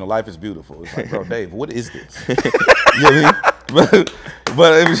like, you know, life is beautiful. It's like, bro, Dave, what is this? You know what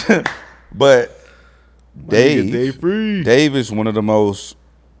I mean? But Dave is one of the most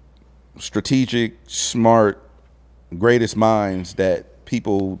strategic, smart, greatest minds that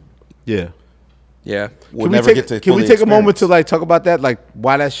people will never get to. Can we take a moment to like talk about that, like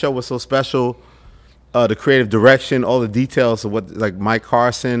why that show was so special, the creative direction, all the details of what, like Mike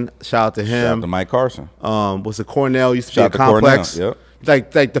Carson, shout out to him. Shout out to Mike Carson. Was it Cornell used to Shout be a complex? Cornell,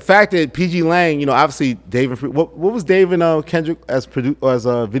 yep. Like the fact that PG Lang, you know, obviously Dave and what was Dave and Kendrick as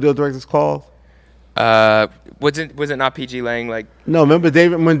video directors called? Was it not PG Lang? Like, no, remember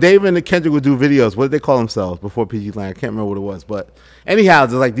when David and Kendrick would do videos, what did they call themselves before PG Lang? I can't remember what it was, but anyhow,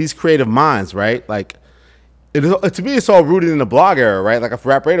 there's like these creative minds, right? Like, to me, it's all rooted in the blog era, right? Like if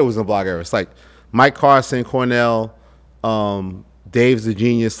Rap Radio was in the blog era, it's like Mike Carson, Cornell, Dave's the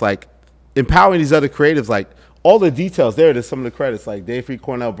genius, like empowering these other creatives, like all the details there. There's some of the credits, like Dave Free,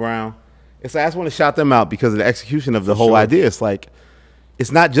 Cornell Brown. It's like, I just want to shout them out because of the execution of the whole idea. It's like,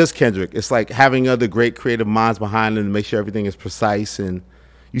 it's not just Kendrick. It's like having other great creative minds behind them to make sure everything is precise, and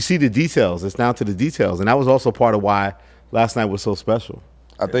you see the details. It's down to the details, and that was also part of why last night was so special.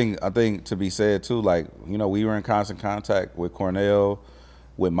 I think to be said too, like, you know, we were in constant contact with Cornell,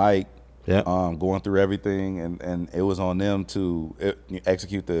 with Mike, going through everything, and it was on them to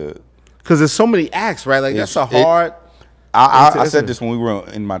execute the. Because there's so many acts, right? Like that's a hard. I said this when we were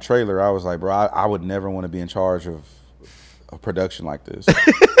in my trailer. I was like, bro, I would never want to be in charge of a production like this.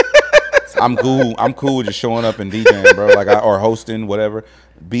 I'm cool with just showing up and DJing, bro, like or hosting, whatever.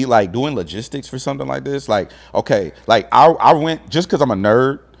 Be like doing logistics for something like this. Like, okay, like I went just because I'm a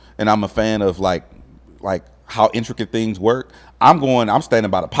nerd and I'm a fan of like how intricate things work. I'm standing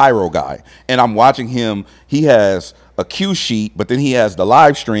by the pyro guy and I'm watching him. He has a cue sheet, but then he has the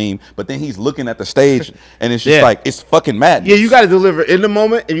live stream, but then he's looking at the stage and it's just like, it's fucking madness. Yeah, you got to deliver in the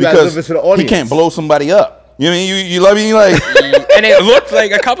moment and you got to deliver to the audience. He can't blow somebody up. You know what I mean? You love me? Like, and it looked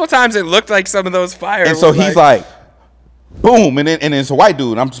like, a couple times it looked like some of those fires. And so he's like, boom, and then it's a white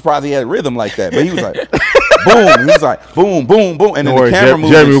dude. I'm surprised he had rhythm like that, but he was like, boom. He was like, boom, boom, boom, and then the camera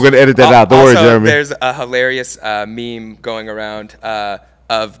moves. Jeremy, we're gonna edit that out. Don't worry, Jeremy. There's a hilarious meme going around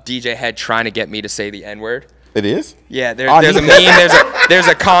of DJ Hed trying to get me to say the N-word. It is? Yeah, there's a meme. There's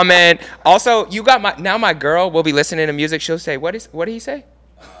a comment. Also, you got my girl will be listening to music. She'll say, what did he say?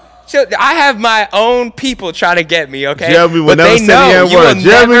 I have my own people trying to get me, okay? Jeremy will never say the N-word.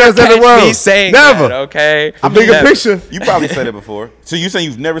 Jeremy never said the word. Saying never. That, okay? I'm big a picture. You probably said it before. So you saying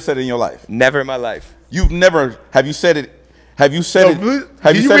you've never said it in your life? Never in my life. You've never. Have you said it? Have you said it?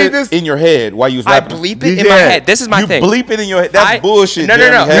 Have you said it in your head while you was rapping? I bleep it in my head. This is my thing. You bleep it in your head. That's bullshit. No.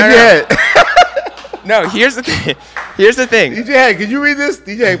 No, here's the thing. DJ Hed, can you read this?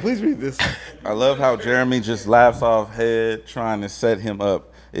 DJ Hed, please read this. I love how Jeremy just laughs off Head trying to set him up.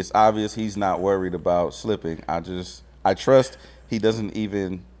 It's obvious he's not worried about slipping. I trust he doesn't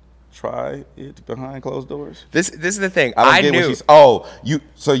even try it behind closed doors. This is the thing. I knew.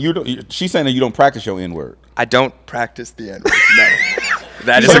 She's saying that you don't practice your N-word. I don't practice the N-word. No.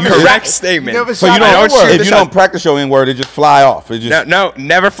 That is a correct statement. So if you don't practice your N-word, it just fly off. It just no,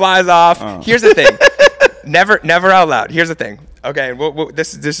 never flies off. Here's the thing. never out loud. Here's the thing. Okay,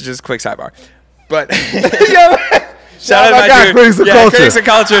 this is just a quick sidebar. But shout out to Critics of Culture. Critics of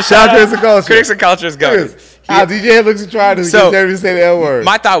Culture. Shout out Critics of Culture. Critics of Culture is going. How DJ Hed looks to try to get Jeremy to say the N-word.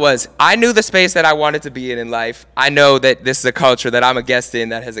 My thought was, I knew the space that I wanted to be in life. I know that this is a culture that I'm a guest in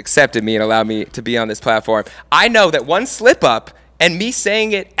that has accepted me and allowed me to be on this platform. I know that one slip up and me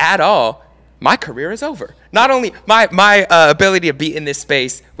saying it at all, my career is over. Not only my ability to be in this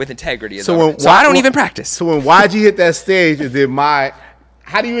space with integrity is over. So I don't even practice. So when YG hit that stage and did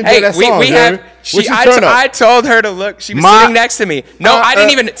how do you enjoy that song, I told her to look. She was sitting next to me. No, I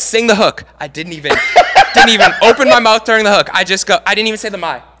didn't even sing the hook. I didn't even open my mouth during the hook. I didn't even say the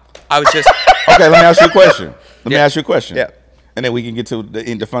my. I was just. Okay, let me ask you a question. Yeah. And then we can get to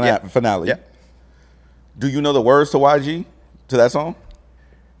the finale. Yeah. Do you know the words to YG, to that song?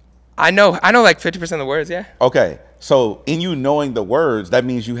 I know like 50% of the words, yeah. Okay. So in you knowing the words, that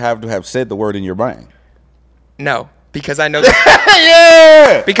means you have to have said the word in your brain. No, because I know. The,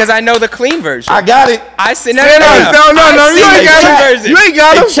 Yeah. because I know the clean version. I got it. I said No, you ain't got it. You ain't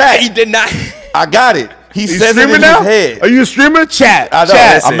got Hey, him. chat. He did not. I got it. He You says it streaming in now? his head. Are you a streamer? Chat. I know.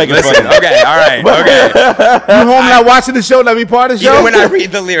 Chat. I'm making Listen, fun of it. okay, all right, okay. You home not watching the show? Let me part of the show. Even when I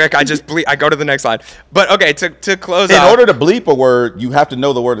read the lyric, I just bleep. I go to the next line. But okay, to close In off, order to bleep a word, you have to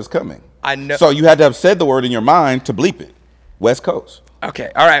know the word is coming. I know. So you had to have said the word in your mind to bleep it. West Coast. Okay,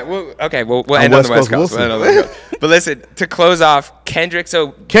 all right. Well, okay, we'll I'm end on the West West Coast Coast. We'll end on the West Coast. But listen, to close off, Kendrick. So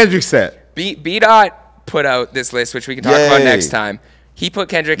Kendrick said. B Dot put out this list, which we can talk about Yay. next time. He put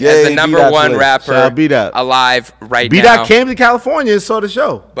Kendrick Yay, as the number B-Dot's one list. rapper Shout out B-Dot. alive right B now. Dot came to California and saw the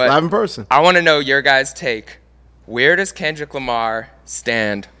show But live in person. I want to know your guys' take. Where does Kendrick Lamar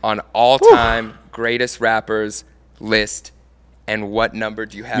stand on all-time greatest rappers list, and what number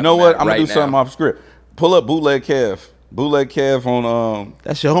do you have? You know him what? at I'm right gonna do something now? off script. Pull up Bootleg Kev. Bootleg Kev on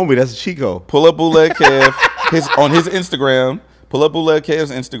That's your homie. That's Chico. pull up Bootleg Kev on his Instagram. Pull up Bootleg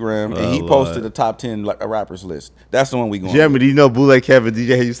Kev's Instagram, and he Lord. posted the top 10 rappers list. That's the one we going. Jeremy, do you know Bootleg Kev and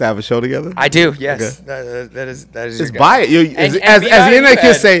DJ Hed used to have a show together? I do. Yes, Okay. that is. It's your guy. biased. As and the B-Dot, internet you kids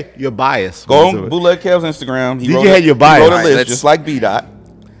had- say, you're biased. Go on Bootleg Kev's Instagram. DJ Hed, your bias. He wrote a Alright, list let's- just like B Dot,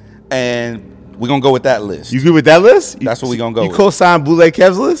 and we're gonna go with that list. You good with that list? That's what we gonna go You with. co-sign Bootleg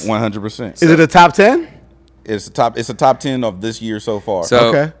Kev's list? 100%. Is it a top 10? It's a top 10 of this year so far. So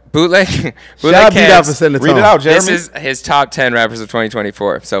Okay. bootleg. Shout Bootleg out B Dot for Kevs, setting the Read tone. it out, Jeremy. This is his top 10 rappers of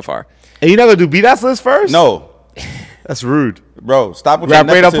 2024 so far. And you're not going to do B Dot's list first? No, That's rude. bro, stop with Rap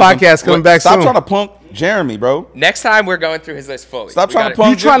your Radar nepotism. podcast coming back Stop soon. trying to punk Jeremy, bro. Next time we're going through his list fully. Stop We trying to gotta-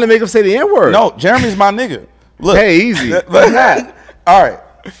 You punk. trying to make him say the N-word. No, Jeremy's my nigga. Look, Hey, easy. All right,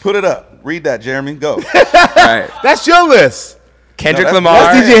 put it up. Read that, Jeremy. Go. All right. That's your list. Kendrick that's-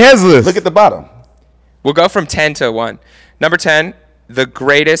 Lamar. That's DJ Hed's list. Look at the bottom. We'll go from 10 to 1. Number 10, the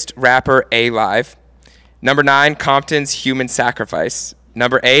greatest rapper alive. Number 9, Compton's Human Sacrifice.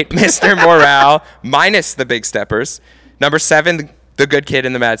 Number 8, Mr. Morale minus the Big Steppers. Number 7, The Good Kid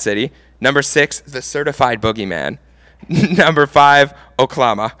in the Mad City. Number 6, The Certified Boogeyman. Number 5,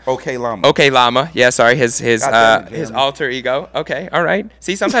 Oklama. Okay, Llama. Okay, Llama. Yeah, sorry, his God damn it, his Jeremy. alter ego. Okay, all right.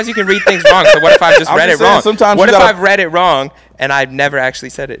 See, sometimes you can read things wrong. So what if I've just I'm read just it saying, wrong? sometimes What you if gotta- I've read it wrong and I've never actually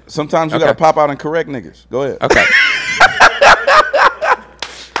said it? Sometimes you Okay. gotta pop out and correct niggas. Go ahead. Okay.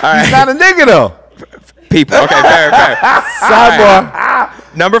 He's not a nigga, though. People. Okay, fair.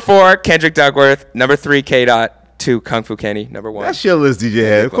 Sidebar. Number 4, Kendrick Duckworth. Number 3, K. Dot. 2, Kung Fu Kenny. Number 1. That's your list, DJ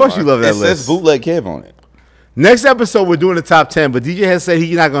Hed. Of course you love that It list. says Bootleg Kev on it. Next episode, we're doing the top 10, but DJ Hed said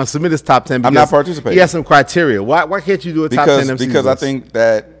he's not going to submit his top 10 because not participating. he has some criteria. Why can't you do a top 10 MC Because I list? think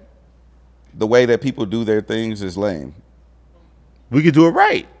that the way that people do their things is lame. we could do it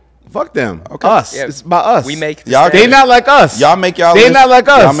right. Fuck them. Okay. Us. Yeah. It's about us. We make the Y'all- They standard. not like us. Y'all make y'all They list. not like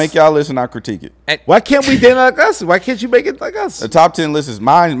us. Y'all make y'all list and I critique it. Why can't we? They not like us. Why can't you make it like us? The top 10 list is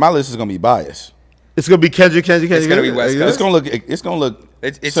mine. My list is gonna be biased. It's gonna be Kendrick. It's gonna be West Coast. It's gonna look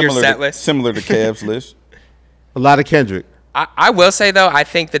It's your similar set to, list? similar to Kev's list. A lot of Kendrick. I will say, though, I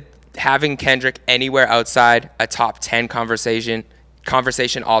think that having Kendrick anywhere outside a top 10 conversation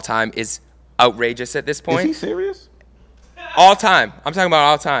all time is outrageous at this Is he point. serious? All time. I'm talking about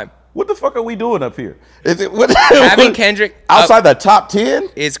all time. What the fuck are we doing up here? Is it what, Having Kendrick outside the top 10?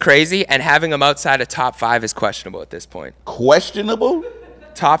 is crazy, and having him outside a top 5 is questionable at this point. Questionable?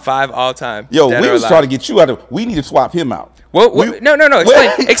 Top 5 all time. Yo, Dead we or was alive. try to get you out of. We need to swap him out. Well, We- no.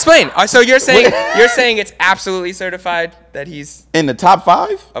 Explain. Explain. So you're saying Wait. you're saying it's absolutely certified that he's In the top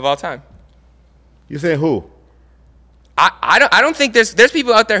 5? of all time. You saying who? I don't think there's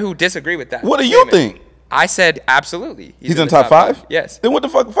people out there who disagree with that. What do you statement. think? I said absolutely. He's in the top 5? Yes. Then what the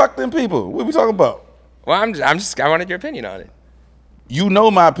fuck them people? What we talking about? Well, I wanted your opinion on it. You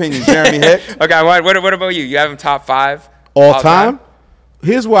know my opinion, Jeremy Hecht. Okay, what about you? You have him top 5 All time?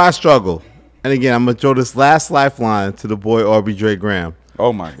 Here's where I struggle. And again, I'm gonna throw this last lifeline to the boy Aubrey Dre Graham.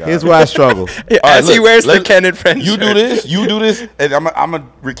 Oh my God. Here's where I struggle. Yeah, All right, as he look, wears the let- Ken and Friends You do shirt. this, and I'm gonna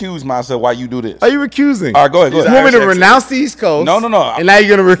recuse myself while you do this. Are you recusing? All right, go ahead. You want me to Irish renounce the East Coast? No. And now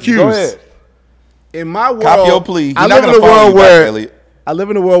you're gonna recuse. Go ahead. In my world, Copy your plea. He's I not live in gonna a follow world you back, where Elliott. I live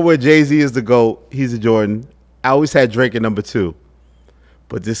in a world where Jay-Z is the GOAT. He's a Jordan. I always had Drake at number 2,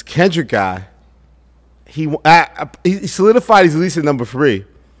 but this Kendrick guy, he solidified he's at least at number 3,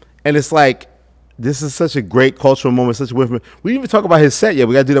 and it's like this is such a great cultural moment, such a win for me. We didn't even talk about his set yet.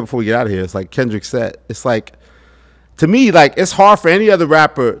 We gotta do that before we get out of here. It's like Kendrick's set. It's like, to me, like it's hard for any other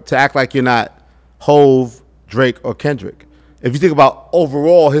rapper to act like you're not Hove, Drake, or Kendrick. If you think about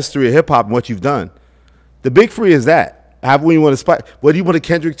overall history of hip hop and what you've done, the big 3 is that. However you want to spot, whether you want a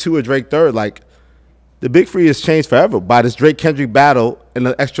Kendrick 2 or Drake 3rd, like the Big Free has changed forever by this Drake Kendrick battle and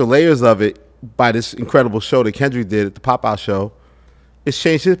the extra layers of it by this incredible show that Kendrick did at the Pop Out show. It's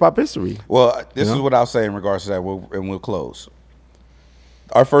changed hip hop history. Well, this is what I'll say in regards to that, and we'll close.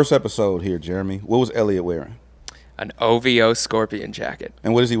 Our first episode here, Jeremy. What was Elliott wearing? An OVO Scorpion jacket.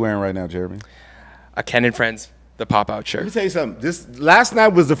 And what is he wearing right now, Jeremy? A Ken and Friends, the Pop Out Let shirt. me tell you something. This last night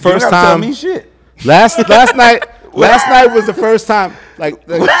was the You first don't gotta tell time. me shit. Last night was the first time. Like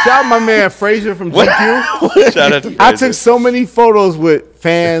shout out my man Frazier from GQ. Shout out to I Fraser. took so many photos with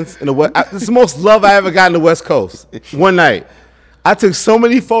fans in the West. This is the most love I ever got in the West Coast. One night, I took so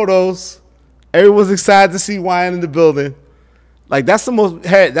many photos. Everyone's excited to see Wyan in the building. Like that's the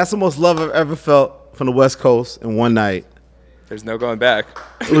most love I've ever felt from the West Coast in one night. There's no going back.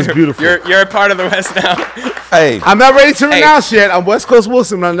 It was beautiful. You're a part of the West now. Hey, I'm not ready to renounce yet. I'm West Coast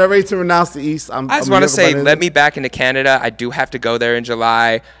Wilson, but I'm not ready to renounce the East. I just want to say, let me back into Canada. I do have to go there in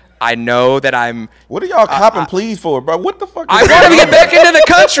July. I know that I'm. what are y'all copping pleas for, bro? What the fuck? I want to get back into the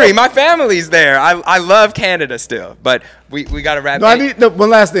country. My family's there. I love Canada still, but we got to wrap. No, I need one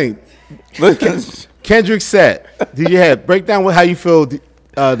last thing. Kendrick set. DJ Hed, break down how you feel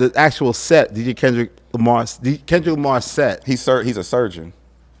the actual set. Kendrick Lamar set. He's a surgeon,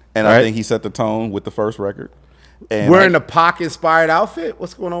 and Right. I think he set the tone with the first record. And Wearing a Pac-inspired outfit.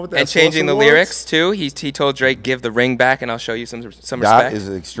 What's going on with that? and changing the Source Awards? lyrics too. He told Drake, "Give the ring back, and I'll show you some that respect." is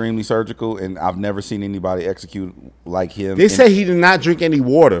extremely surgical, and I've never seen anybody execute like him. They say he did not drink any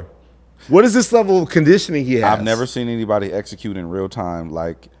water. What is this level of conditioning he has? I've never seen anybody execute in real time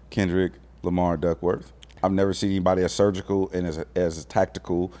like Kendrick Lamar Duckworth. I've never seen anybody as surgical and as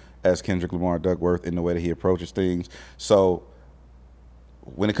tactical as Kendrick Lamar Duckworth in the way that he approaches things. So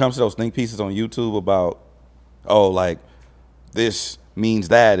when it comes to those think pieces on YouTube about, oh, like this means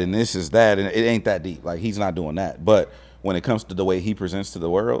that and this is that, and it ain't that deep. Like he's not doing that. But when it comes to the way he presents to the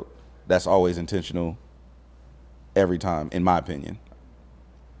world, that's always intentional every time, in my opinion.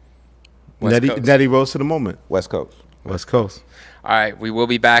 Nettie rose to the moment. West Coast. West Coast. All right, we will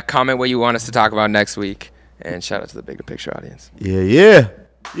be back. Comment what you want us to talk about next week, and shout out to the bigger picture audience. Yeah,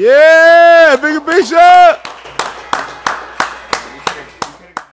 bigger picture.